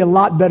 that's going to be a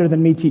lot better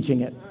than me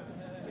teaching it.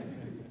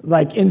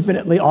 Like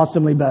infinitely,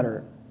 awesomely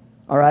better.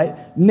 All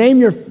right? Name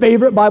your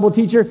favorite Bible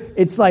teacher.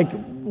 It's like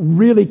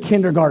really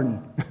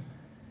kindergarten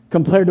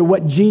compared to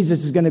what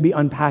Jesus is going to be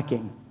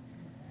unpacking.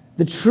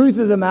 The truth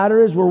of the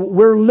matter is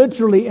we're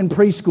literally in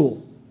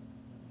preschool.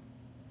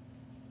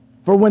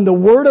 For when the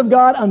Word of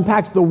God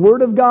unpacks the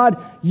Word of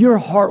God, your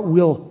heart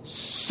will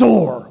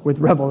soar with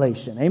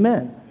revelation.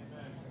 Amen.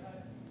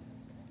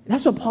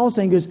 That's what Paul's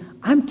saying. He goes,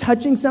 I'm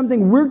touching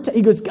something.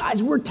 He goes,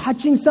 guys, we're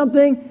touching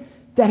something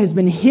that has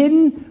been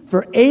hidden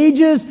for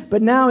ages,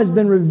 but now has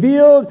been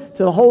revealed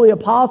to the holy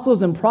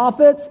apostles and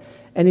prophets.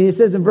 And he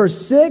says in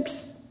verse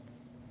 6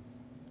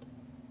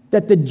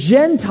 that the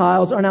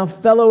Gentiles are now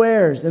fellow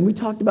heirs. And we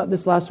talked about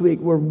this last week.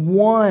 We're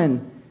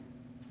one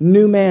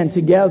new man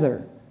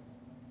together.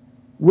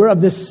 We're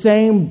of the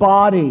same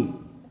body,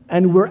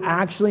 and we're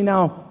actually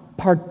now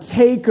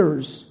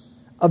partakers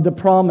of the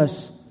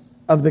promise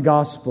of the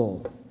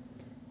gospel.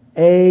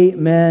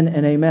 Amen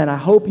and amen. I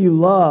hope you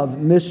love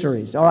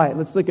mysteries. All right,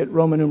 let's look at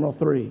Roman numeral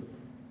 3.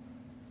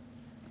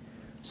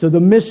 So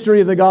the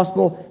mystery of the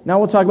gospel. Now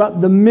we'll talk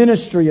about the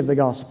ministry of the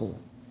gospel.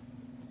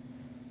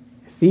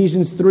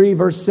 Ephesians 3,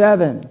 verse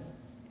 7. It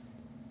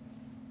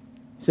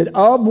said,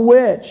 of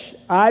which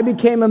I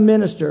became a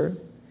minister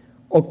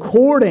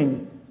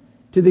according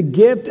to the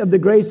gift of the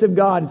grace of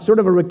God. It's sort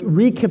of a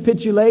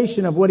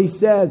recapitulation of what he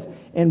says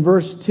in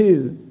verse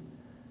 2.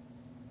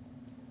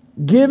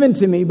 Given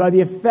to me by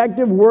the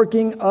effective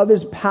working of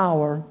His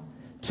power,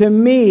 to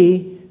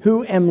me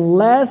who am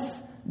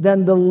less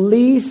than the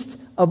least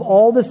of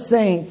all the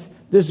saints,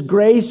 this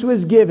grace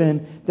was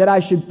given that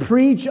I should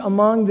preach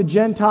among the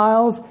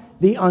Gentiles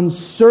the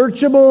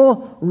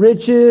unsearchable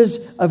riches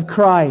of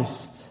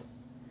Christ,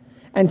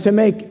 and to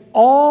make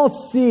all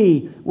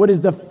see what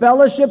is the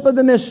fellowship of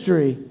the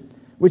mystery,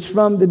 which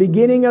from the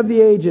beginning of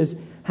the ages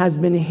has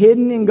been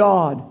hidden in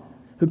God,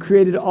 who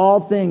created all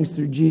things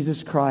through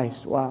Jesus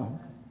Christ. Wow.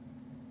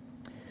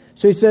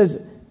 So he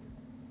says,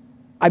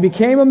 I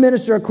became a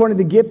minister according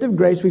to the gift of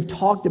grace. We've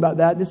talked about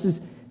that. This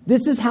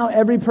is how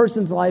every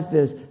person's life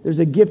is. There's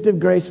a gift of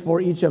grace for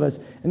each of us.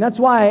 And that's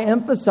why I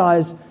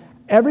emphasize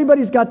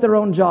everybody's got their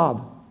own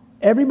job.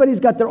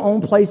 Everybody's got their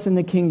own place in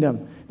the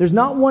kingdom. There's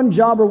not one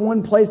job or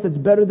one place that's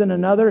better than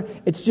another.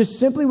 It's just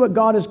simply what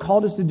God has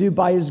called us to do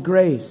by His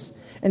grace.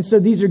 And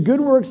so these are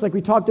good works, like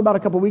we talked about a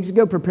couple weeks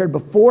ago, prepared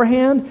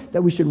beforehand,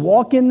 that we should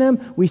walk in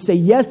them. We say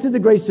yes to the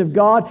grace of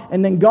God,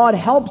 and then God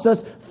helps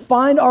us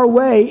find our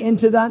way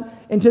into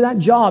that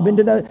job,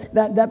 into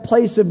that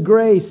place of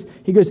grace.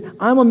 He goes,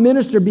 I'm a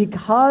minister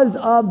because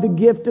of the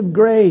gift of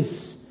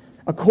grace,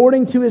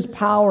 according to His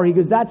power. He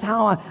goes, that's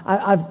how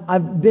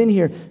I've been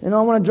here. And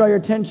I want to draw your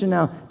attention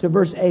now to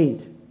verse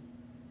 8.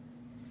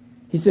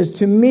 He says,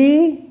 to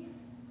me,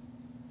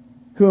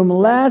 who am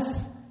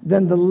less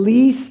than the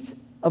least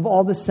of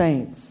all the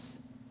saints.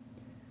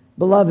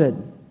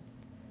 Beloved,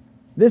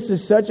 this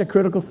is such a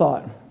critical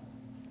thought.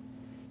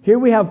 Here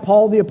we have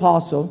Paul the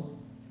Apostle,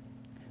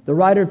 the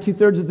writer of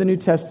 2/3 of the New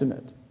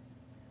Testament.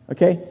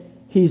 Okay?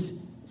 He's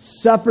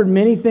suffered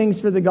many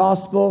things for the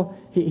gospel.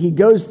 He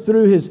goes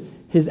through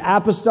his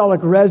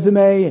apostolic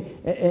resume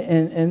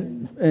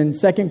in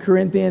 2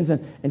 Corinthians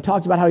and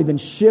talks about how he'd been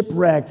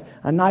shipwrecked,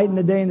 a night and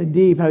a day in the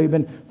deep, how he'd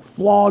been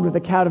flogged with a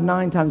cat of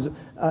nine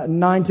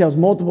tails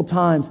multiple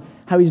times,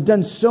 how he's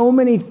done so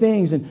many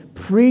things in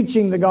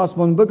preaching the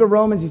gospel. In the book of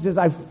Romans, he says,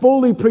 I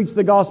fully preach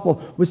the gospel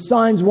with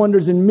signs,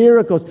 wonders, and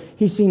miracles.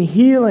 He's seen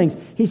healings.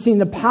 He's seen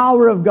the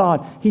power of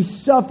God.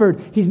 He's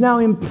suffered. He's now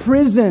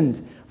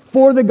imprisoned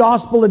for the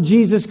gospel of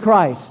Jesus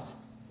Christ.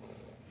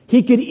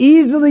 He could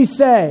easily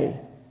say,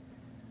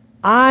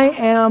 I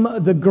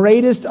am the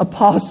greatest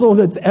apostle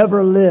that's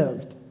ever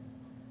lived.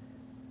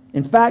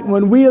 In fact,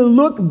 when we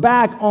look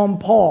back on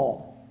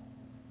Paul,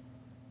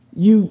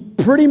 you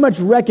pretty much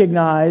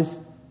recognize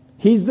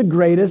he's the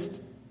greatest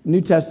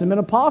New Testament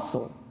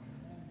apostle.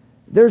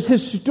 There's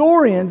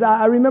historians.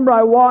 I remember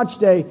I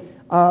watched a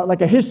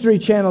History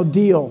Channel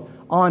deal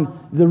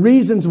on the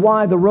reasons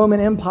why the Roman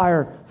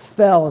Empire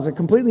fell. As a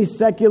completely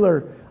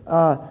secular,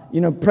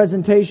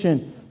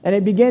 presentation, and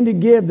it began to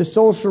give the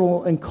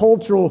social and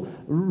cultural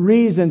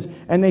reasons.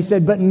 And they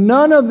said, but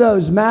none of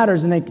those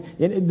matters. And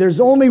there's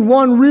only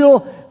one real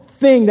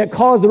thing that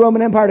caused the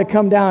Roman Empire to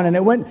come down, and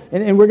it went.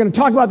 And we're going to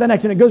talk about that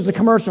next. And it goes to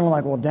commercial. And I'm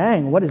like, well,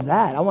 dang, what is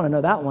that? I want to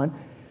know that one.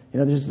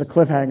 There's just a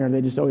cliffhanger.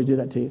 They just always do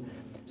that to you.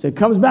 So it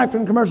comes back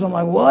from commercial. I'm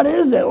like, what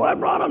is it? What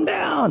brought them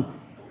down?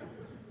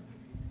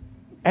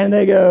 And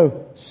they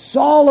go,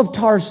 Saul of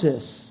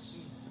Tarsus,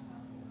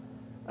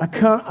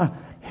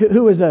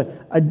 who was a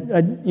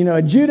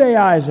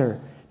Judaizer,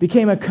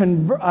 became a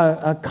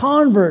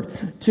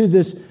convert to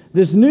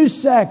this new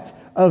sect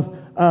of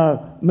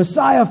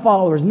Messiah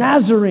followers,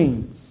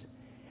 Nazarenes.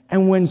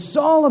 And when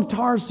Saul of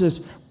Tarsus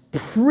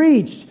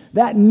preached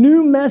that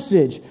new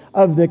message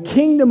of the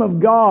kingdom of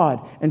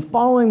God and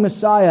following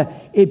Messiah,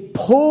 it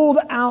pulled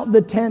out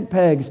the tent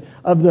pegs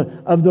of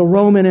the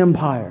Roman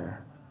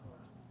Empire.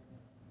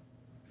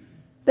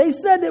 They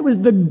said it was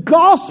the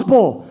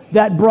gospel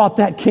that brought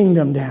that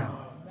kingdom down.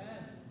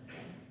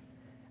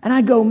 And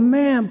I go,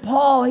 man,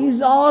 Paul,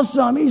 he's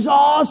awesome. He's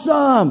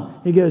awesome.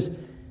 He goes,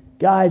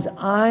 guys,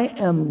 I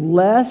am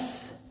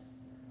less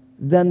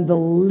than the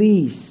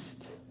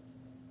least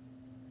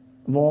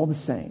of all the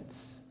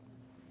saints.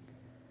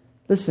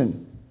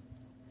 Listen,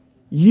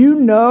 you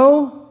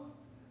know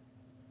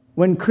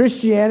when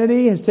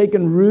Christianity has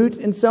taken root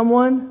in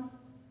someone,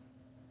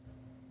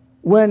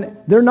 when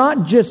they're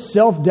not just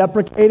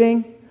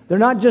self-deprecating, they're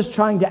not just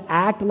trying to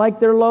act like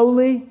they're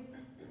lowly,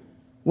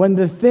 when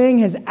the thing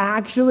has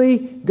actually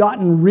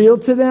gotten real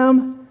to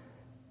them,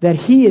 that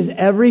He is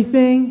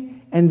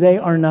everything and they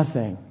are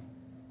nothing.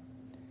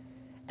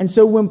 And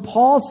so when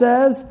Paul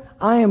says,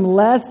 I am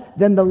less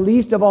than the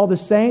least of all the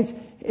saints,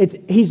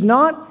 he's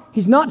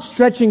not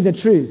stretching the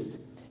truth.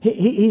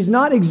 He's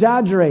not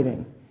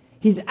exaggerating.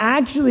 He's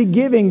actually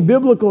giving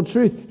biblical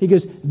truth. He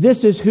goes,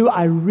 this is who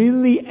I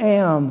really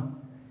am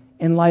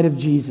in light of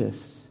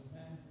Jesus.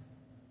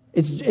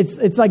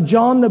 It's like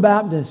John the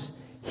Baptist.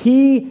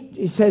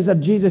 He says of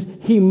Jesus,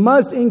 He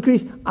must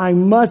increase, I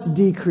must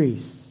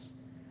decrease.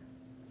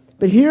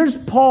 But here's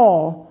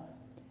Paul,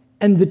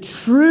 and the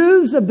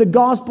truths of the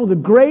gospel, the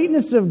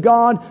greatness of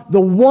God, the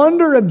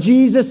wonder of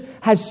Jesus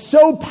has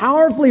so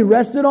powerfully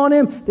rested on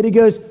him that he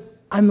goes,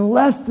 I'm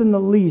less than the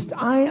least.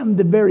 I am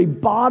the very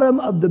bottom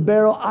of the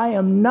barrel. I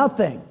am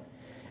nothing.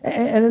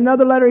 And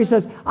another letter he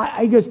says,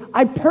 he goes,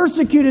 I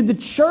persecuted the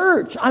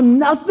church. I'm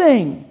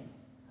nothing.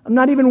 I'm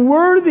not even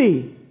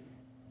worthy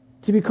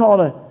to be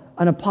called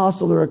an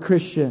apostle or a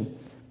Christian.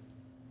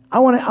 I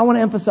want to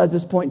emphasize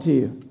this point to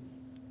you.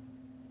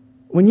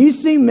 When you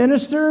see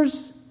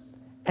ministers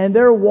and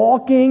they're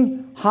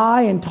walking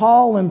high and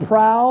tall and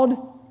proud,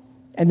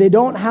 and they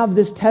don't have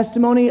this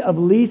testimony of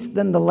least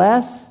than the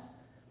less,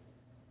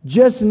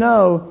 just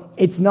know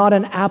it's not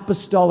an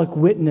apostolic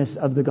witness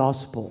of the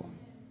gospel.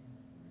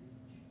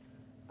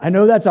 I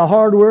know that's a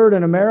hard word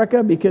in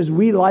America because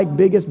we like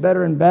biggest,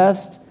 better, and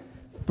best,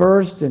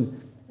 first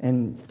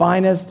and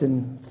finest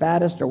and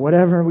fattest or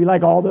whatever. We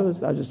like all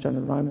those. I was just trying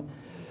to rhyme it.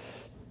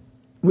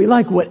 We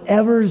like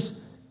whatever's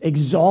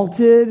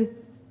exalted.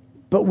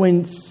 But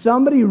when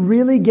somebody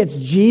really gets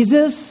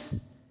Jesus,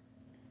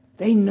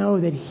 they know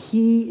that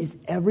He is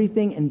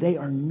everything and they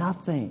are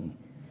nothing.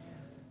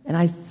 And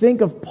I think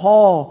of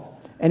Paul,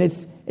 and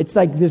it's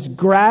like this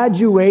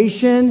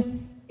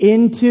graduation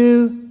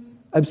into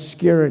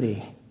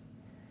obscurity.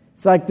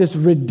 It's like this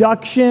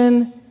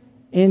reduction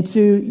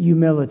into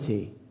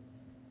humility.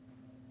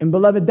 And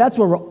beloved, that's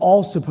where we're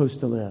all supposed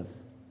to live.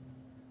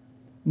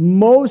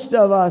 Most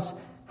of us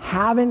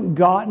haven't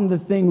gotten the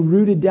thing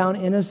rooted down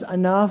in us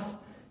enough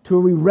to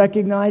where we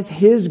recognize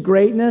His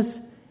greatness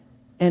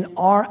and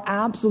our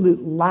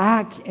absolute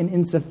lack and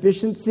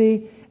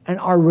insufficiency and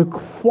our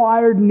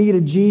required need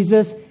of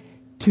Jesus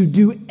to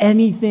do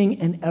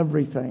anything and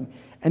everything.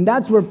 And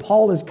that's where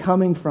Paul is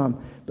coming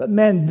from. But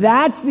man,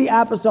 that's the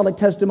apostolic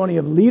testimony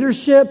of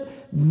leadership.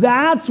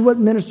 That's what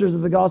ministers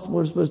of the gospel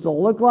are supposed to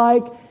look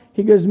like.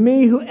 He goes,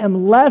 me who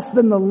am less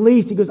than the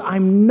least. He goes,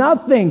 I'm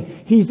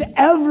nothing. He's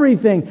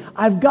everything.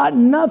 I've got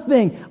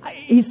nothing.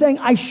 He's saying,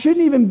 I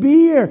shouldn't even be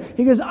here.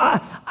 He goes,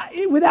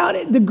 without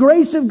it, the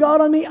grace of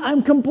God on me,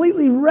 I'm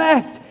completely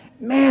wrecked.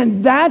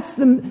 Man, that's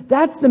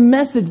the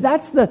message.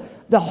 That's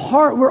the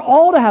heart we're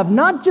all to have.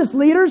 Not just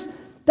leaders.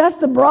 That's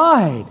the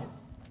bride.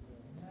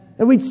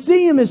 And we'd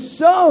see Him as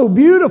so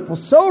beautiful,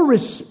 so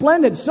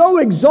resplendent, so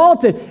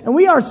exalted. And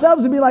we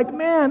ourselves would be like,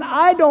 man,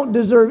 I don't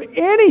deserve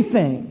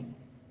anything.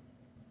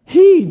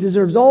 He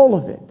deserves all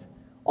of it.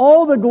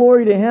 All the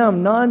glory to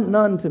Him,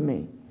 none to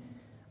me.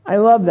 I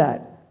love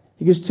that.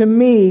 He goes, to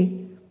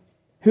me,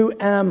 who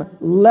am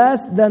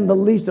less than the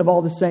least of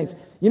all the saints.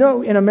 You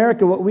know, in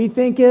America, what we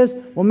think is,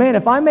 well, man,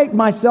 if I make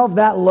myself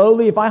that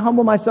lowly, if I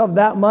humble myself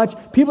that much,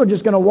 people are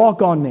just going to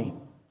walk on me.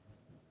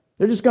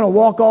 They're just going to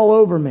walk all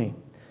over me.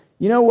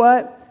 You know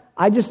what?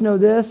 I just know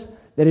this,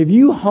 that if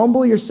you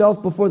humble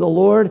yourself before the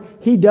Lord,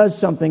 He does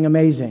something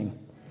amazing.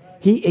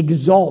 He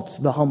exalts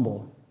the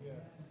humble.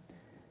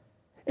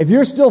 If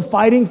you're still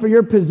fighting for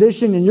your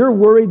position and you're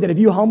worried that if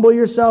you humble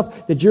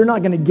yourself that you're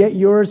not going to get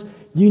yours,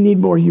 you need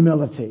more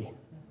humility.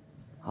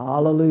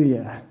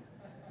 Hallelujah.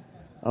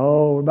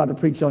 Oh, we're about to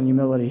preach on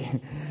humility.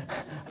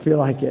 I feel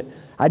like it.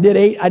 I did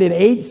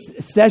eight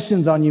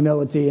sessions on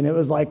humility, and it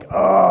was like,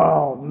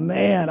 oh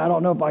man, I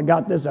don't know if I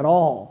got this at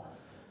all.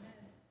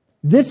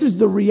 This is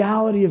the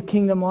reality of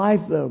kingdom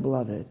life, though,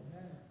 beloved.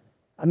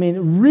 I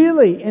mean,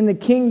 really, in the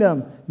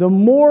kingdom, the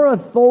more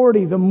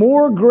authority, the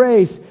more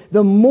grace,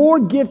 the more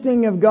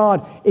gifting of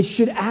God, it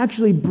should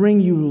actually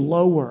bring you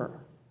lower,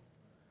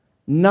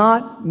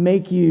 not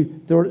make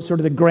you sort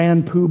of the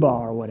grand poobah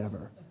or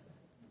whatever,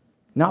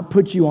 not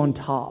put you on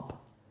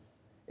top.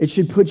 It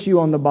should put you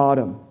on the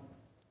bottom.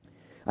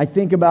 I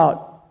think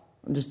about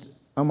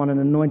I'm on an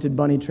anointed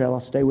bunny trail. I'll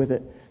stay with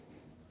it.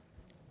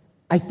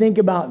 I think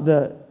about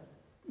the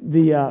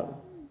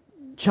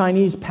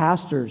Chinese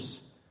pastors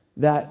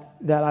that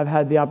I've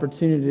had the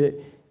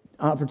opportunity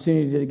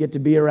to get to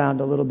be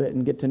around a little bit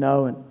and get to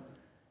know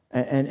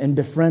and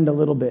befriend a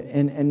little bit.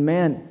 And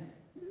man,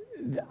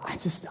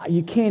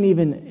 you can't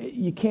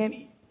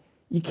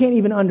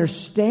even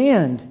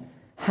understand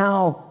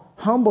how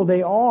humble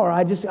they are.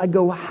 I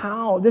go,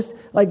 how this,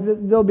 like,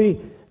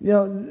 they'll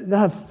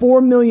have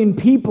 4 million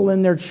people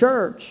in their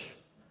church.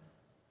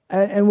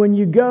 And when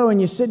you go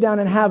and you sit down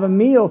and have a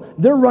meal,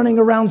 they're running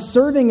around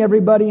serving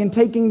everybody and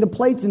taking the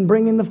plates and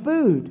bringing the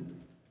food.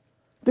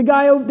 The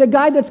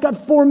guy that's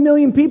got 4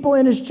 million people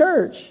in his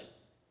church,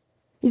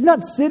 he's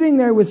not sitting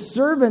there with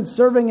servants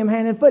serving him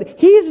hand and foot.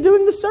 He's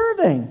doing the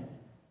serving.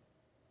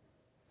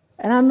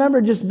 And I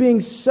remember just being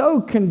so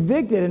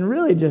convicted and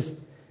really just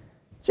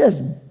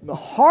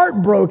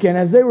heartbroken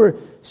as they were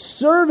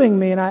serving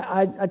me. And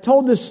I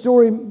told this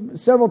story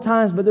several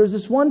times, but there was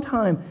this one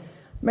time,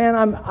 man,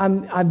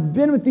 I've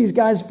been with these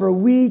guys for a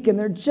week and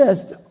they're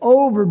just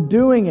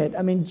overdoing it.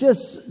 I mean,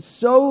 just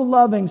so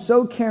loving,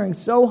 so caring,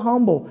 so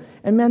humble.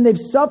 And man, they've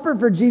suffered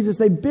for Jesus.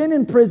 They've been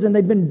in prison.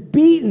 They've been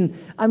beaten,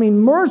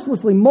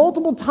 mercilessly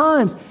multiple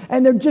times.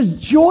 And they're just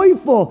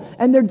joyful.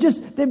 And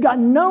they've got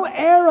no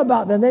air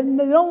about them. They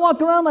don't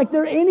walk around like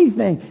they're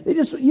anything.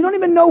 You don't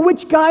even know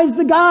which guy's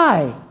the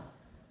guy.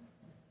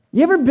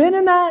 You ever been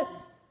in that?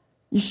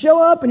 You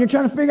show up and you're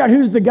trying to figure out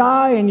who's the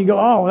guy, and you go,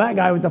 oh, that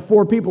guy with the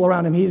 4 people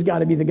around him, he's got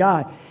to be the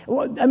guy.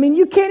 Well,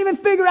 you can't even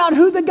figure out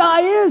who the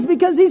guy is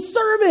because he's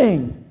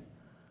serving.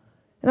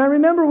 And I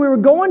remember we were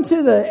going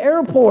to the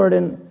airport,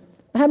 and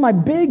I had my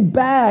big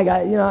bag.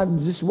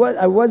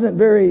 I wasn't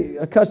very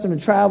accustomed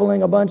to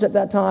traveling a bunch at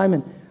that time,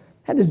 and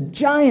had this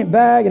giant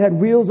bag. It had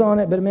wheels on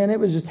it, but man, it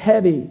was just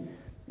heavy.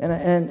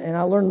 And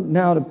I learned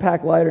now to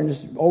pack lighter and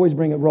just always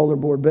bring a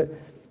rollerboard. But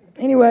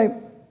anyway,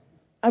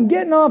 I'm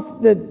getting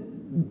out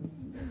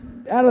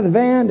of the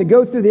van to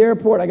go through the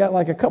airport. I got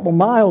like a couple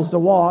miles to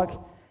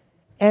walk,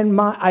 and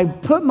I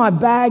put my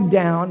bag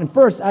down. And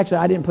first, actually,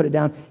 I didn't put it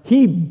down.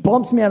 He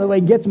bumps me out of the way,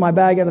 gets my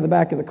bag out of the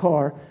back of the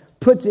car,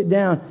 puts it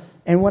down.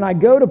 And when I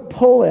go to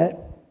pull it,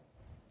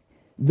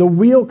 the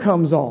wheel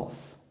comes off.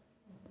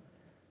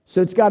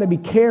 So it's got to be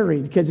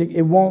carried because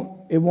it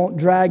won't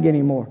drag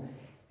anymore.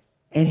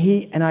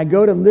 And I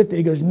go to lift it.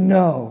 He goes,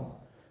 no.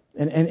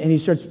 And he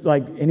starts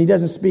and he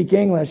doesn't speak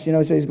English,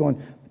 so he's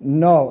going,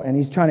 no, and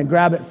he's trying to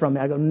grab it from me.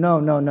 I go, no.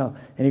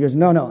 And he goes,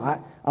 no,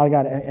 I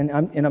got it.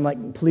 And I'm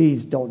like,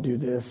 please don't do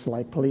this,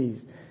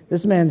 please.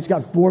 This man's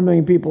got 4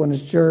 million people in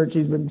his church.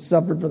 He's been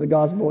suffered for the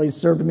gospel. He's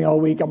served me all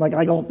week. I'm like,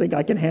 I don't think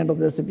I can handle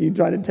this if you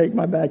try to take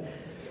my bag.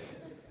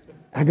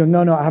 I go,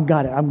 no, I've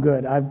got it. I'm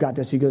good. I've got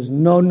this. He goes,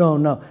 no.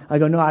 I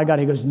go, no, I got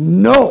it. He goes,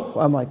 no.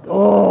 I'm like,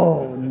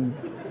 oh.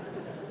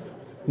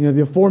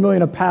 The 4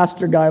 million a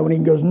pastor guy, when he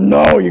goes,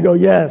 no, you go,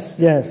 yes.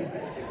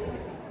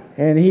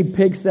 And he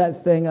picks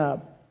that thing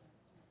up.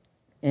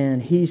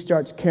 And he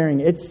starts carrying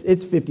it.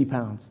 It's 50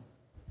 pounds.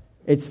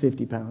 It's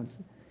 50 pounds.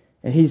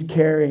 And he's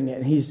carrying it.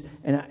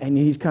 And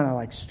he's kind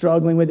of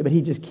struggling with it, but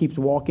he just keeps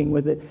walking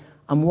with it.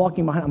 I'm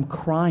walking behind. I'm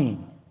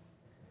crying.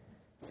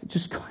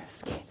 Just going,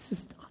 this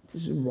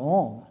is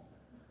wrong.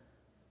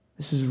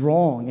 This is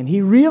wrong. And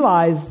he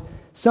realized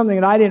something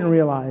that I didn't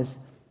realize,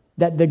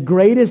 that the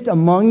greatest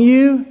among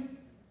you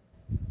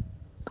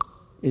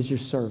is your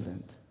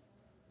servant.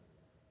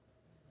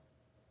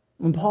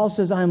 When Paul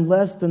says, I am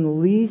less than the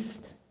least,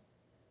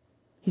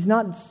 he's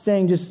not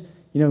saying just,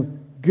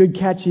 good,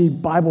 catchy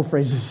Bible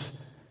phrases.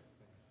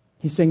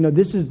 He's saying, no,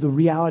 this is the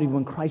reality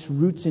when Christ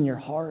roots in your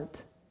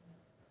heart.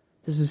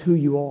 This is who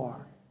you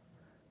are.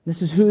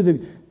 This is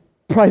who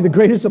probably the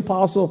greatest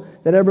apostle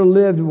that ever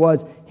lived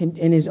was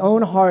in his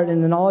own heart,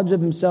 in the knowledge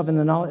of himself,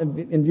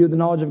 in view of the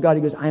knowledge of God.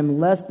 He goes, I am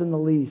less than the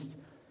least.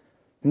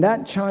 And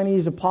that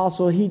Chinese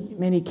apostle,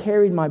 he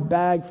carried my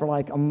bag for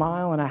a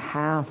mile and a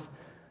half.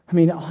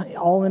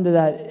 All into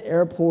that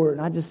airport.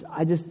 And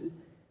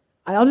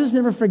I'll just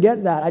never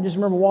forget that. I just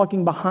remember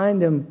walking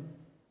behind him.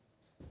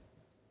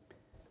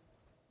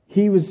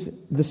 He was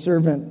the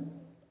servant,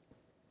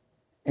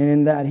 and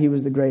in that he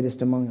was the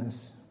greatest among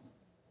us.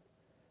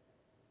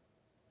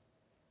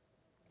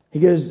 He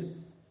goes,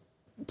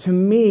 to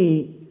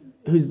me,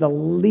 who's the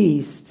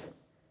least,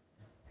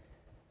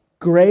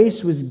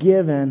 grace was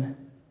given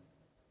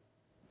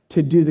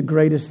to do the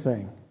greatest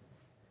thing,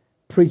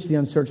 preach the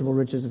unsearchable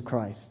riches of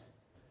Christ.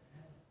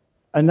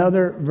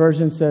 Another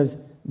version says,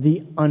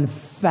 the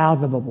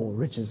unfathomable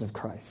riches of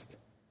Christ.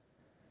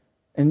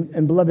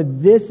 And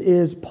beloved, this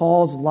is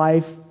Paul's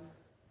life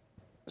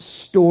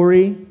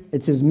story.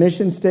 It's his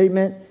mission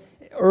statement.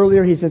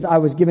 Earlier he says, I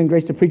was given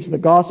grace to preach the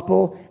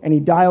gospel, and he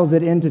dials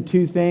it into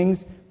 2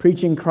 things,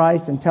 preaching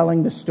Christ and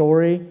telling the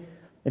story.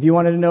 If you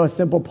wanted to know a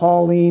simple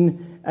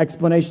Pauline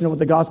explanation of what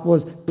the gospel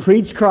is,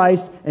 preach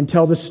Christ and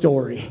tell the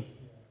story.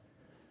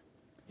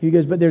 He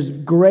goes, but there's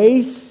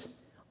grace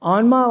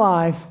on my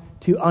life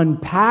to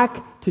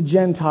unpack to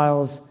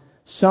Gentiles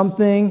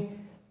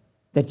something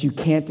that you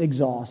can't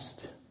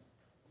exhaust.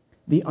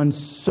 The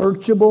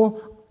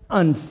unsearchable,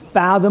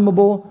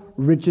 unfathomable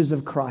riches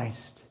of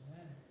Christ.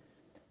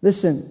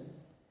 Listen,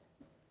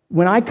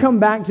 when I come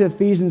back to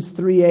Ephesians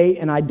 3:8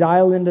 and I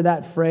dial into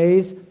that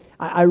phrase,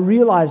 I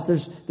realize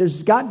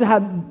there's got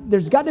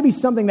to be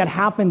something that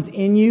happens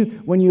in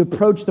you when you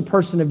approach the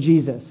person of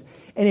Jesus.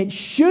 And it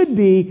should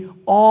be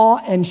awe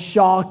and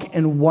shock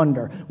and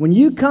wonder. When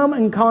you come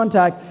in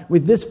contact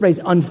with this phrase,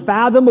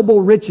 unfathomable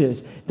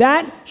riches,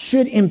 that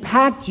should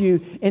impact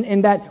you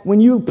in that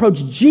when you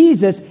approach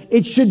Jesus,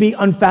 it should be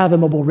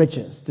unfathomable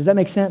riches. Does that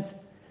make sense?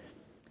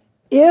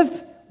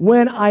 If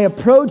when I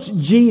approach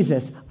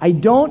Jesus, I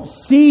don't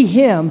see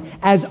Him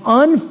as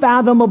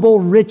unfathomable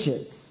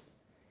riches,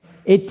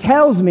 it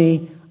tells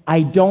me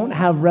I don't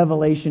have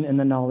revelation in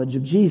the knowledge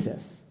of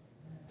Jesus.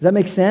 Does that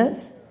make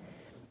sense?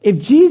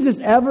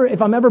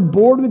 If I'm ever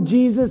bored with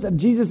Jesus, if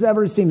Jesus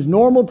ever seems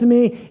normal to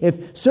me,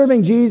 if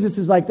serving Jesus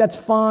is like, that's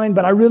fine,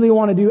 but I really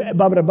want to do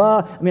blah, blah,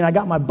 blah. I mean, I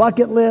got my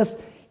bucket list.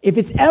 If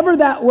it's ever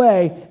that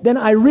way, then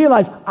I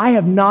realize I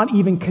have not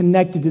even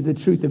connected to the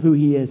truth of who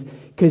He is.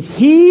 Because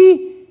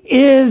He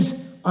is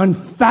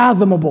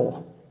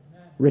unfathomable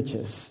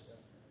riches.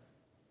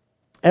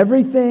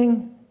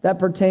 Everything that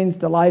pertains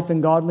to life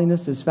and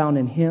godliness is found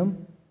in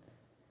Him.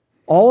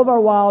 All of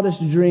our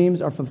wildest dreams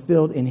are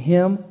fulfilled in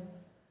Him.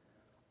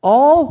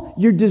 All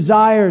your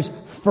desires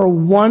for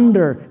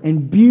wonder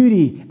and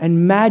beauty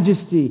and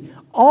majesty,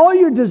 all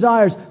your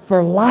desires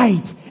for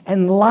light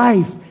and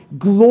life,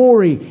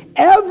 glory,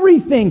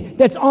 everything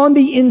that's on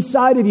the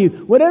inside of you,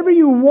 whatever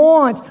you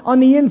want on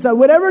the inside,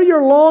 whatever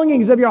your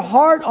longings of your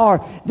heart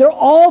are, they're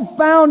all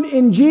found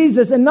in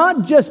Jesus. And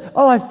not just,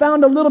 I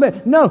found a little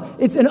bit. No,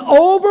 it's an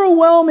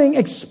overwhelming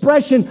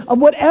expression of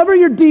whatever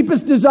your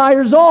deepest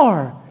desires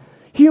are.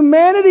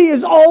 Humanity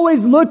is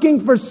always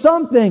looking for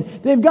something.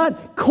 They've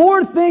got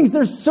core things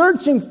they're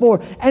searching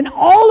for. And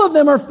all of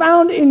them are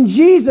found in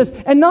Jesus.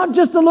 And not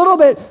just a little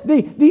bit.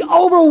 The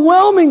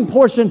overwhelming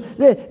portion,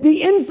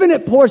 the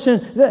infinite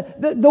portion,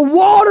 the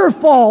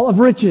waterfall of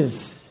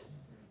riches.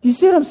 Do you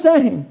see what I'm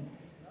saying?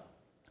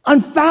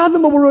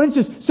 Unfathomable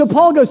riches. So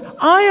Paul goes,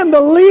 I am the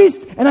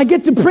least and I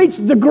get to preach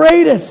the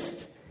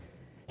greatest.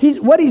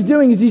 What he's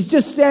doing is he's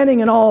just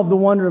standing in awe of the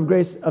wonder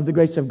of the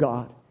grace of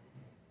God.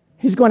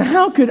 He's going,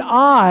 how could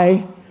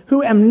I,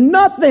 who am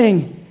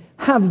nothing,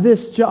 have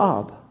this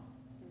job?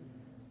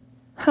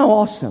 How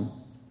awesome.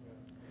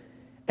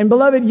 And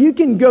beloved, you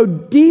can go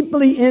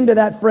deeply into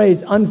that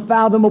phrase,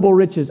 unfathomable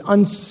riches,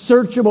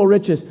 unsearchable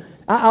riches.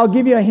 I'll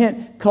give you a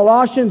hint.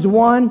 Colossians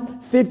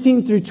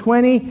 1:15 through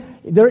 20.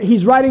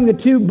 He's writing the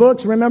two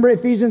books. Remember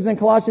Ephesians and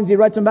Colossians? He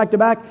writes them back to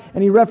back,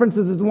 and he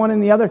references the one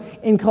and the other.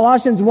 In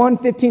Colossians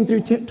 1:15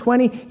 through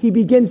 20, he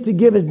begins to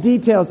give us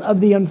details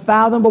of the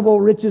unfathomable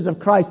riches of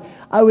Christ.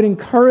 I would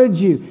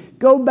encourage you,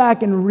 go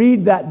back and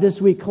read that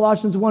this week.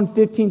 Colossians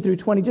 1:15 through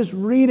 20. Just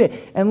read it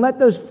and let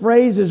those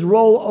phrases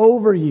roll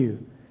over you.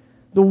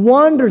 The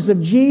wonders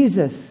of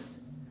Jesus.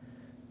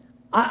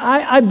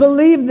 I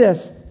believe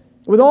this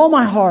with all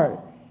my heart.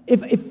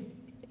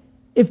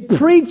 If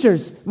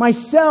preachers,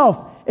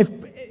 myself,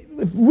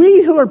 if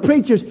we who are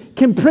preachers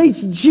can preach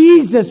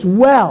Jesus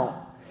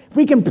well, if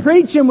we can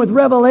preach Him with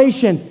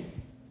revelation,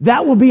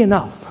 that will be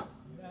enough.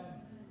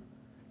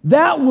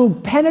 That will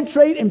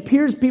penetrate and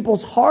pierce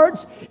people's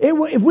hearts.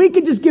 If we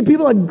could just give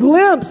people a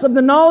glimpse of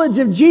the knowledge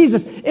of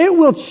Jesus, it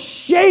will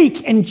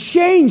shake and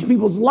change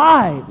people's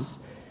lives.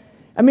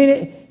 I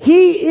mean,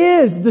 He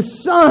is the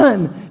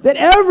sun that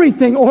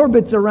everything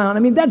orbits around.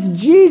 I mean, that's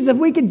Jesus. If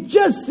we could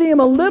just see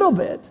Him a little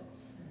bit.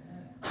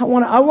 I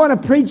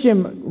want to preach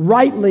Him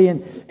rightly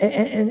and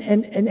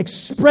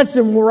express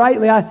Him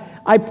rightly.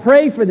 I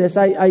pray for this.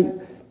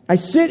 I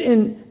sit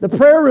in the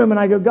prayer room and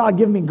I go, God,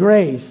 give me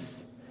grace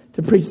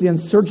to preach the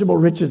unsearchable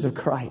riches of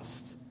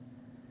Christ,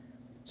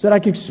 so that I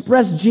can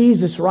express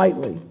Jesus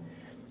rightly.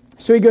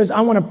 So he goes,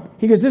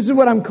 this is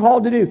what I'm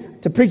called to do,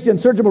 to preach the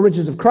unsearchable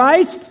riches of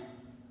Christ,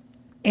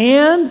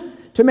 and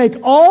to make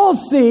all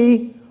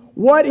see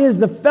what is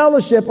the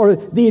fellowship or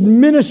the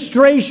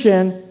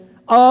administration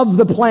of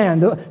the plan.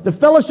 The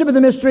fellowship of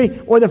the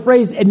mystery, or the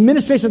phrase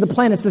administration of the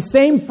plan. It's the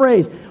same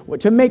phrase.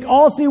 To make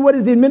all see what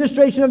is the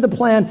administration of the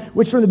plan,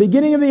 which from the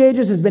beginning of the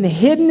ages has been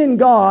hidden in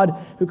God,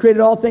 who created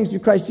all things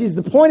through Christ Jesus.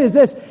 The point is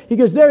this. He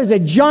goes, there is a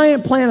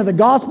giant plan of the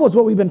gospel. It's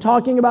what we've been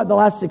talking about the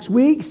last 6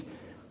 weeks.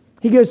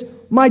 He goes,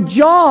 my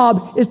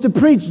job is to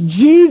preach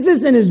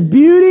Jesus and His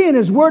beauty and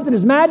His worth and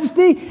His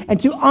majesty, and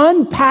to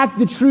unpack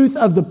the truth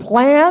of the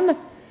plan,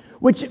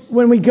 which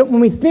when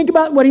we think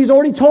about what He's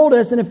already told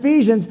us in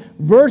Ephesians,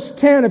 verse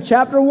 10 of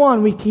chapter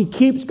 1, He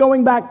keeps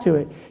going back to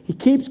it. He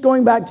keeps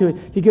going back to it.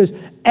 He goes,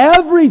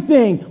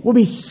 everything will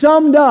be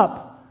summed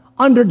up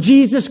under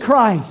Jesus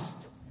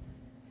Christ.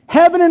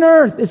 Heaven and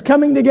earth is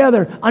coming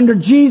together under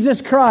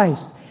Jesus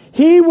Christ.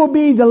 He will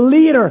be the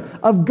leader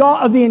of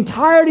God, of the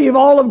entirety of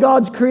all of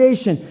God's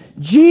creation.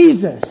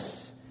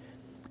 Jesus.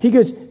 He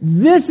goes,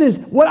 this is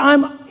what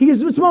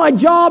my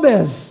job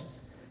is.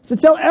 To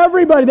tell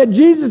everybody that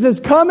Jesus is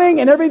coming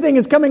and everything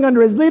is coming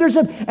under His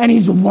leadership, and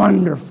He's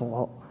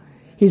wonderful.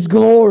 He's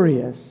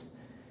glorious.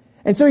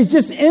 And so He's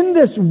just in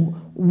this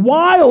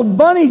wild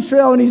bunny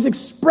trail, and he's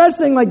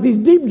expressing like these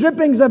deep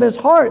drippings of his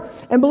heart.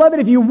 And beloved,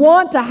 if you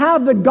want to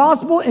have the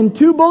gospel in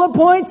 2 bullet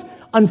points,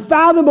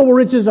 unfathomable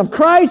riches of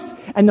Christ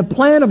and the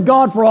plan of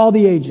God for all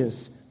the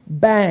ages.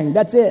 Bang,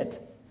 that's it.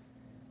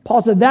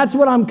 Paul said, that's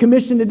what I'm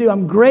commissioned to do.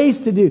 I'm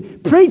graced to do.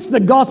 Preach the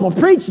gospel.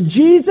 Preach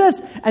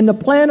Jesus and the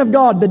plan of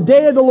God, the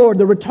day of the Lord,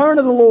 the return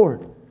of the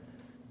Lord.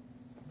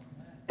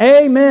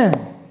 Amen.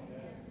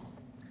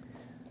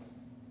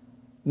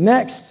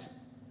 Next,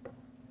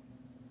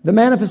 the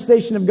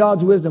manifestation of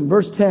God's wisdom.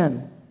 Verse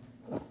 10.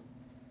 I'm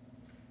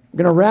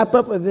going to wrap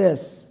up with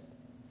this.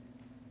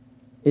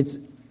 It's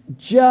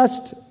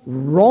just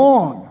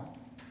wrong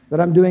that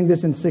I'm doing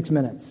this in 6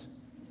 minutes.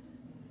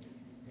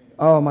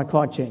 Oh, my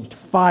clock changed.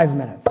 5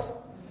 minutes.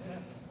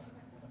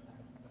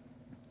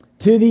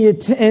 To the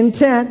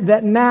intent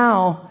that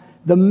now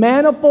the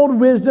manifold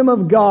wisdom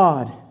of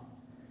God.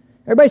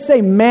 Everybody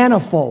say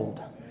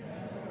manifold.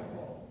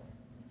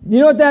 You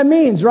know what that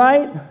means,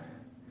 right?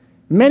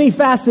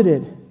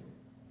 Many-faceted.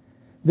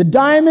 The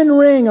diamond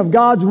ring of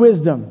God's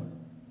wisdom.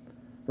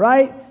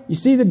 Right? You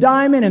see the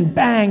diamond and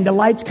bang, the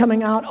light's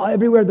coming out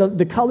everywhere.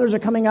 The colors are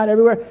coming out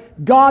everywhere.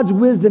 God's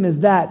wisdom is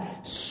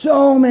that.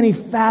 So many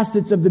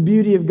facets of the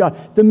beauty of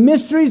God. The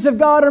mysteries of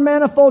God are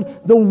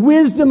manifold. The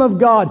wisdom of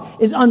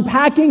God is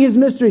unpacking His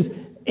mysteries.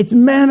 It's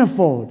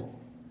manifold.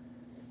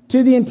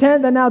 To the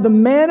intent that now the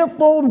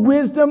manifold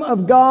wisdom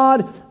of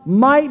God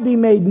might be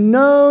made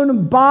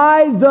known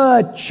by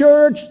the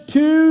church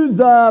to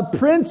the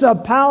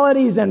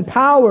principalities and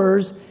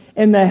powers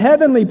in the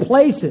heavenly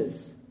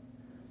places,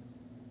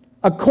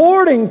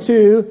 according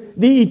to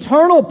the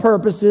eternal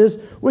purposes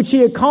which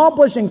He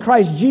accomplished in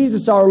Christ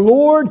Jesus our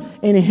Lord,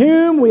 in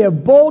whom we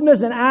have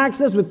boldness and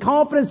access with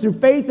confidence through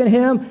faith in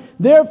Him.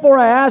 Therefore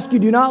I ask you,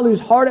 do not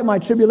lose heart at my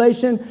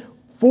tribulation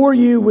for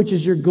you, which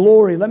is your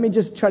glory. Let me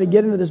just try to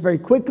get into this very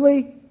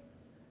quickly.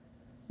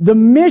 The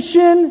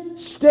mission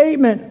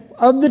statement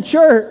of the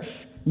church,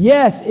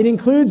 yes, it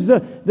includes the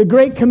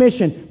Great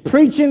Commission,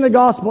 preaching the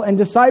gospel and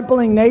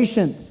discipling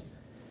nations.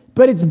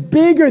 But it's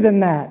bigger than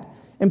that.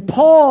 And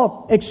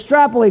Paul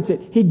extrapolates it.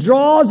 He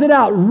draws it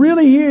out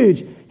really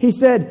huge. He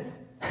said,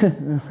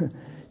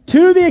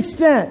 to the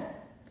extent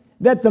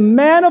that the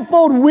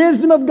manifold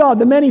wisdom of God,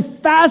 the many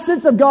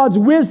facets of God's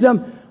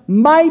wisdom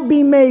might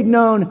be made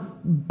known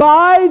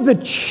by the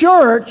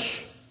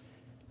church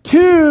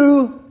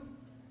to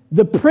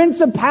the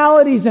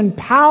principalities and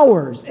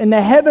powers in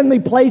the heavenly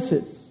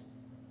places.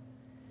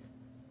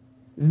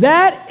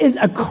 That is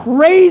a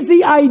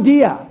crazy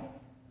idea.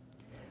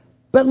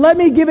 But let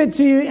me give it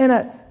to you in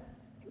a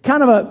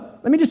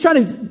let me just try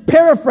to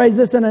paraphrase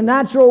this in a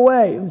natural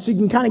way so you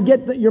can kind of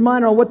get your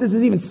mind on what this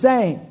is even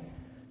saying.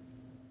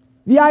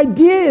 The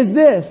idea is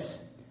this.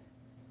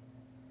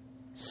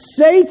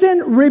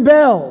 Satan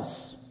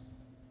rebels.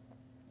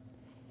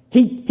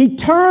 He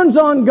turns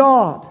on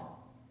God.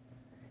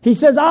 He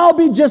says, I'll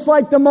be just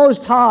like the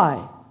Most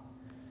High.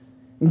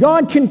 And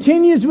God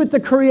continues with the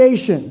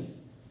creation.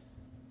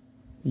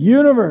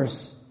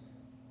 Universe,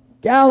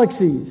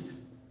 galaxies,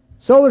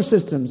 solar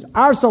systems,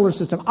 our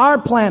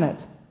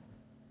planet.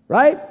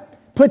 Right?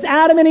 Puts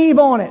Adam and Eve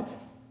on it.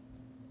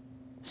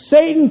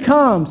 Satan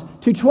comes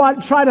to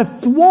try to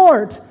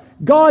thwart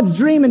God's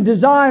dream and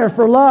desire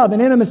for love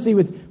and intimacy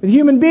with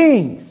human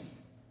beings.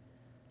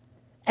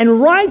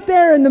 And right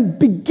there in the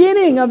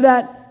beginning of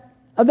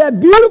that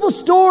beautiful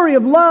story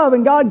of love,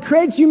 and God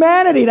creates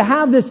humanity to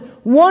have this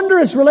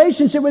wondrous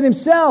relationship with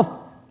Himself,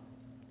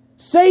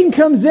 Satan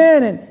comes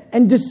in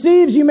and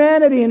deceives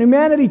humanity, and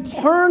humanity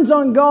turns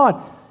on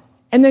God.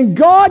 And then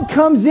God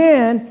comes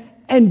in,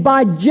 and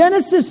by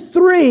Genesis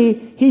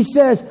 3, He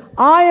says,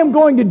 I am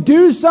going to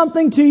do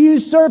something to you,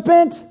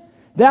 serpent,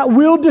 that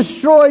will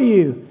destroy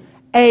you.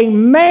 A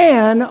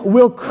man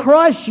will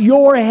crush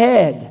your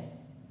head.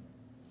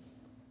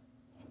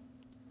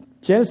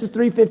 Genesis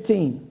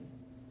 3:15.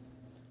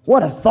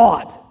 What a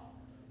thought.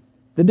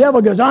 The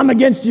devil goes, I'm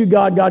against you,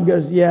 God. God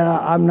goes, yeah,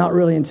 I'm not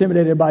really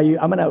intimidated by you.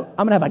 I'm gonna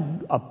have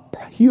a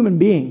human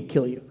being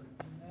kill you.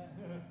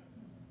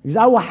 Because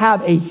I will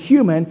have a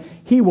human,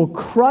 he will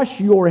crush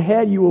your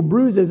head, you will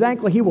bruise his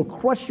ankle, he will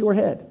crush your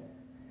head.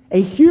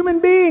 A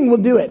human being will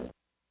do it.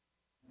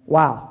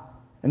 Wow.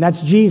 And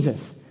that's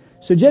Jesus.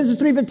 So Genesis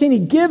 3:15, He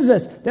gives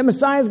us that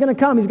Messiah is going to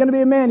come. He's going to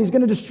be a man. He's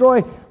going to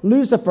destroy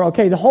Lucifer.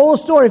 Okay, the whole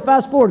story,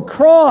 fast forward,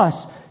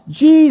 cross,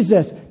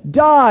 Jesus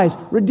dies,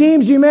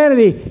 redeems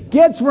humanity,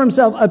 gets for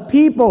Himself a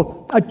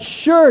people, a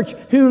church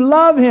who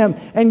love Him.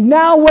 And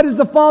now what does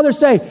the Father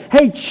say?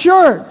 Hey,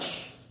 church,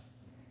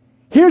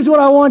 here's what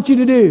I want you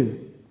to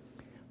do.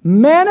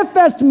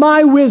 Manifest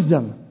my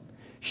wisdom.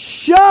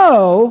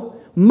 Show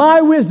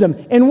my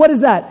wisdom. And what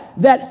is that?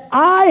 That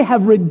I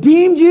have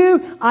redeemed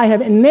you, I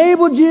have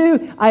enabled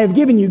you, I have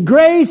given you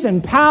grace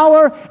and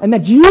power, and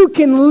that you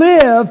can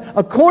live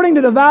according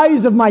to the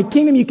values of my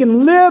kingdom. You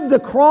can live the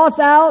cross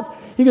out.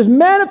 He goes,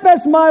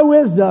 manifest my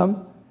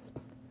wisdom,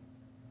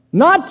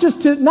 not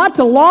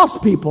to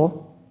lost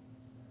people,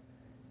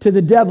 to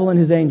the devil and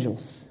his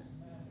angels.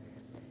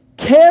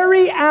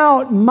 Carry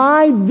out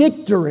my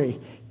victory.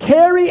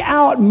 Carry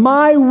out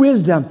my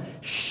wisdom.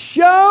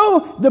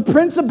 Show the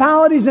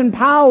principalities and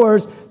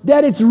powers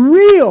that it's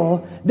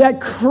real, that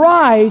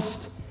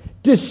Christ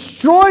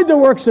destroyed the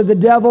works of the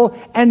devil,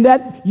 and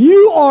that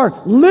you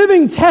are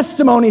living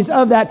testimonies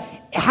of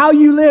that, how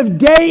you live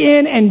day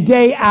in and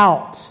day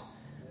out.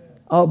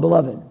 Oh,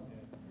 beloved,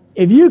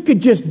 if you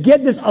could just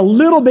get this a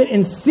little bit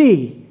and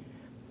see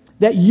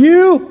that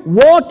you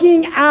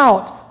walking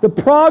out the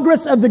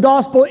progress of the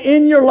gospel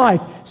in your life,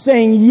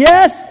 saying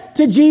yes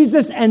to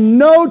Jesus and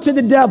no to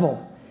the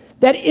devil,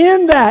 that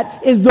in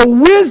that is the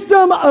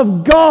wisdom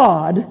of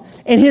God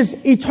and His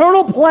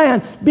eternal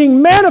plan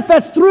being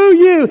manifest through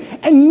you,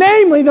 and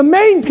namely, the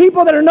main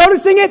people that are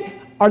noticing it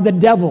are the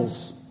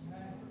devils,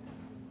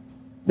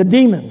 the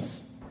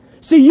demons.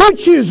 So you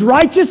choose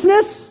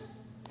righteousness,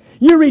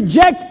 you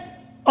reject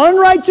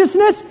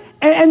unrighteousness,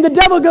 and the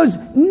devil goes,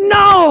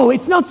 no,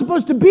 it's not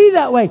supposed to be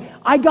that way.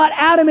 I got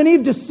Adam and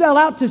Eve to sell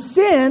out to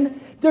sin.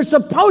 They're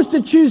supposed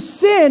to choose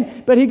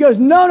sin, but he goes,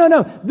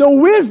 no. The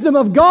wisdom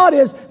of God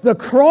is the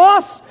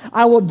cross.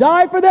 I will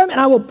die for them, and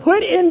I will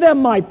put in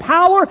them my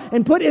power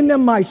and put in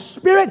them my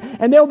spirit,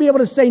 and they'll be able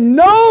to say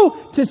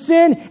no to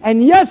sin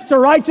and yes to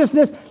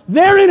righteousness.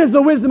 Therein is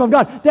the wisdom of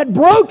God, that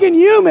broken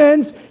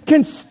humans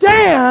can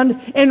stand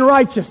in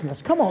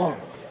righteousness. Come on.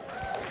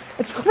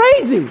 It's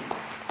crazy.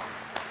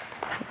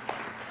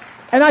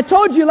 And I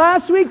told you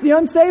last week, the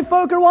unsaved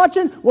folk are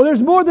watching. Well,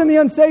 there's more than the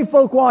unsaved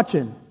folk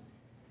watching.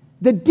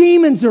 The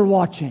demons are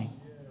watching.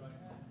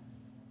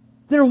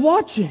 They're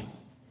watching.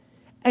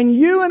 And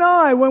you and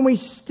I, when we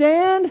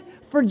stand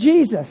for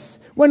Jesus,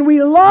 when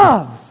we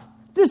love,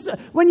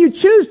 when you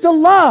choose to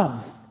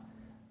love,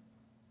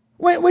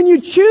 when you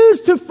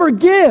choose to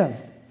forgive,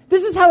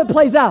 this is how it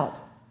plays out.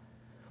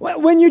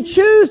 When you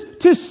choose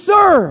to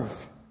serve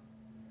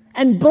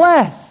and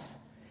bless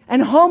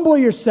and humble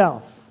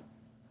yourself,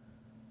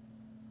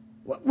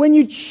 when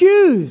you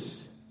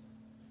choose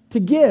to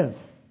give,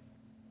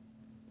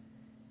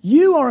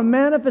 you are a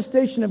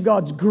manifestation of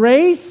God's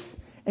grace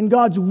and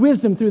God's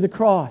wisdom through the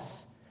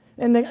cross.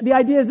 And the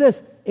idea is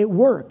this: it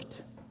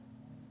worked.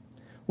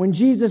 When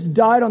Jesus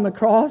died on the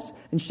cross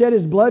and shed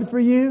His blood for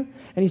you,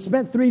 and He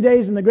spent 3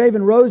 days in the grave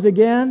and rose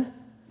again,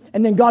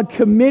 and then God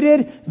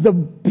committed the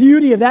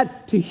beauty of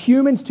that to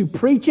humans to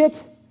preach it,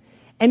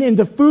 and in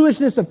the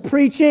foolishness of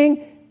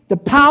preaching, the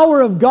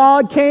power of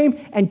God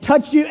came and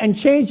touched you and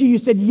changed you. You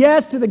said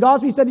yes to the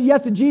gospel. You said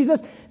yes to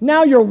Jesus.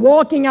 Now you're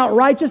walking out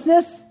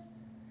righteousness.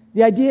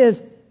 The idea is,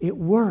 it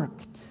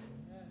worked.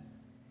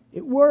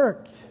 It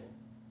worked.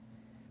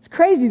 It's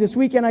crazy. This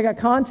weekend I got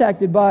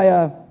contacted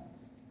by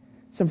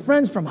some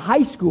friends from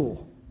high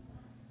school.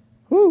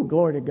 Whoo,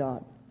 glory to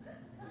God.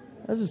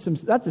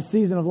 That's a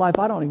season of life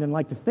I don't even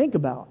like to think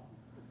about.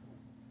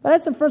 But I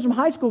had some friends from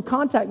high school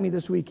contact me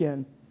this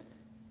weekend.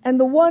 And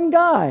the one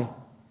guy,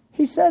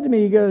 he said to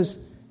me,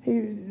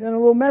 in a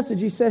little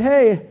message, he said,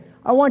 hey,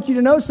 I want you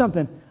to know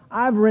something.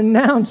 I've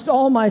renounced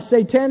all my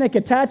satanic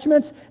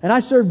attachments, and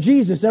I serve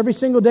Jesus every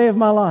single day of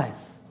my life.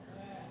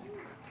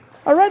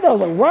 I read that, I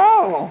was like,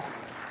 wow.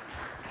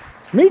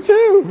 Me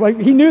too. Like,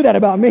 he knew that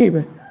about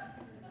me.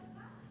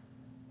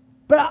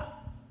 But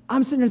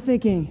I'm sitting there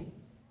thinking,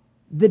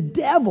 the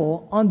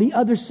devil on the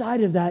other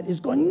side of that is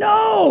going,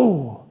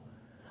 no,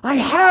 I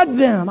had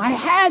them. I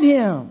had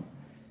him.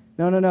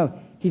 No.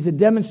 He's a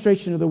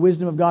demonstration of the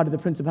wisdom of God to the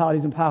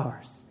principalities and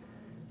powers.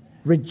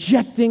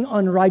 Rejecting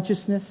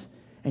unrighteousness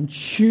and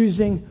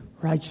choosing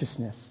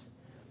righteousness.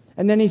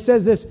 And then he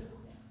says this,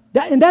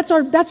 that's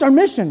our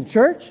mission,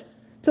 church,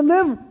 to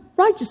live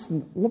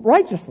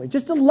righteously,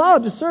 just to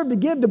love, to serve, to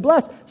give, to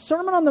bless.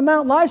 Sermon on the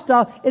Mount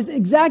lifestyle is the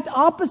exact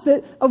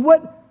opposite of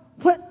what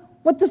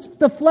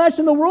the flesh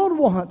and the world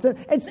wants.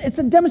 It's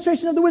a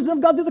demonstration of the wisdom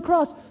of God through the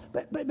cross.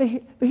 But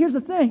here's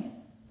the thing.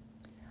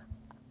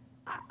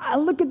 I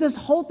look at this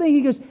whole thing,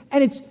 he goes,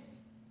 and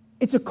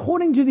it's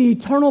according to the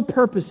eternal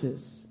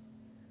purposes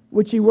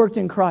which He worked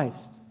in Christ.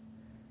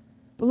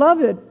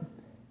 Beloved,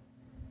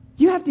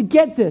 you have to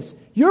get this.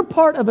 You're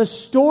part of a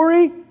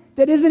story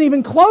that isn't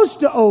even close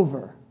to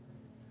over.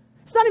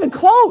 It's not even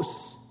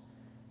close.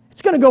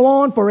 It's going to go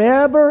on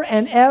forever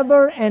and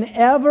ever and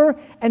ever.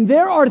 And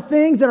there are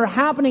things that are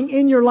happening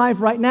in your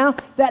life right now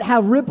that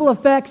have ripple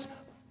effects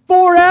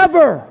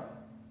forever.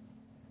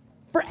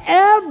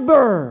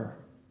 Forever.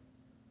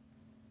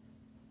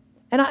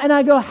 And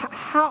I go,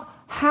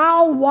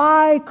 how,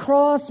 why,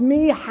 cross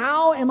me?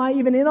 How am I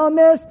even in on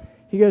this?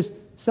 He goes,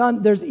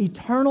 son, there's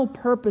eternal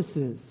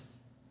purposes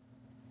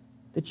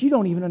that you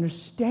don't even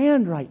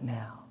understand right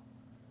now.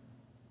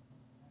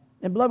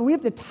 And beloved, we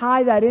have to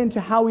tie that into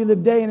how we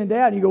live day in and day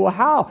out. And you go, well,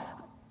 how?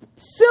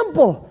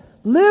 Simple.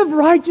 Live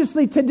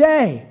righteously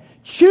today.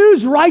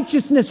 Choose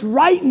righteousness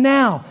right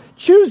now.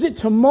 Choose it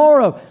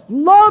tomorrow.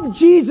 Love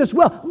Jesus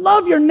well.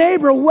 Love your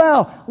neighbor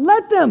well.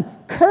 Let them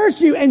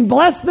curse you and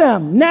bless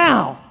them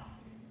now.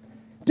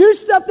 Do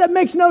stuff that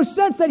makes no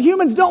sense that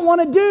humans don't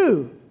want to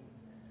do.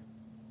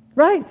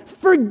 Right?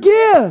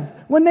 Forgive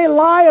when they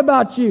lie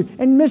about you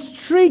and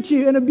mistreat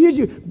you and abuse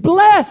you.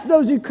 Bless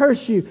those who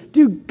curse you.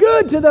 Do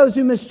good to those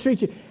who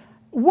mistreat you.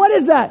 What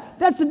is that?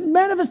 That's a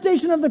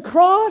manifestation of the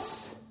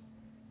cross.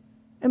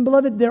 And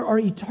beloved, there are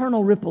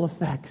eternal ripple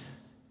effects.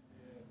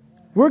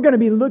 We're going to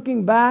be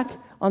looking back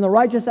on the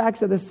righteous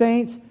acts of the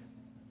saints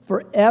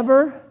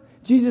forever.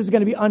 Jesus is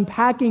going to be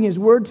unpacking His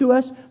Word to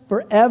us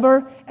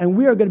forever, and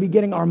we are going to be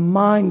getting our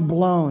mind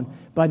blown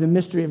by the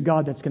mystery of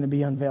God that's going to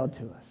be unveiled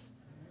to us.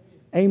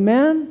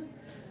 Amen?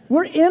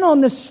 We're in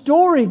on this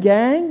story,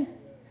 gang.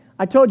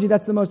 I told you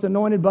that's the most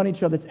anointed bunny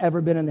trail that's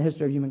ever been in the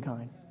history of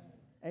humankind.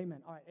 Amen.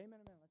 All right, amen.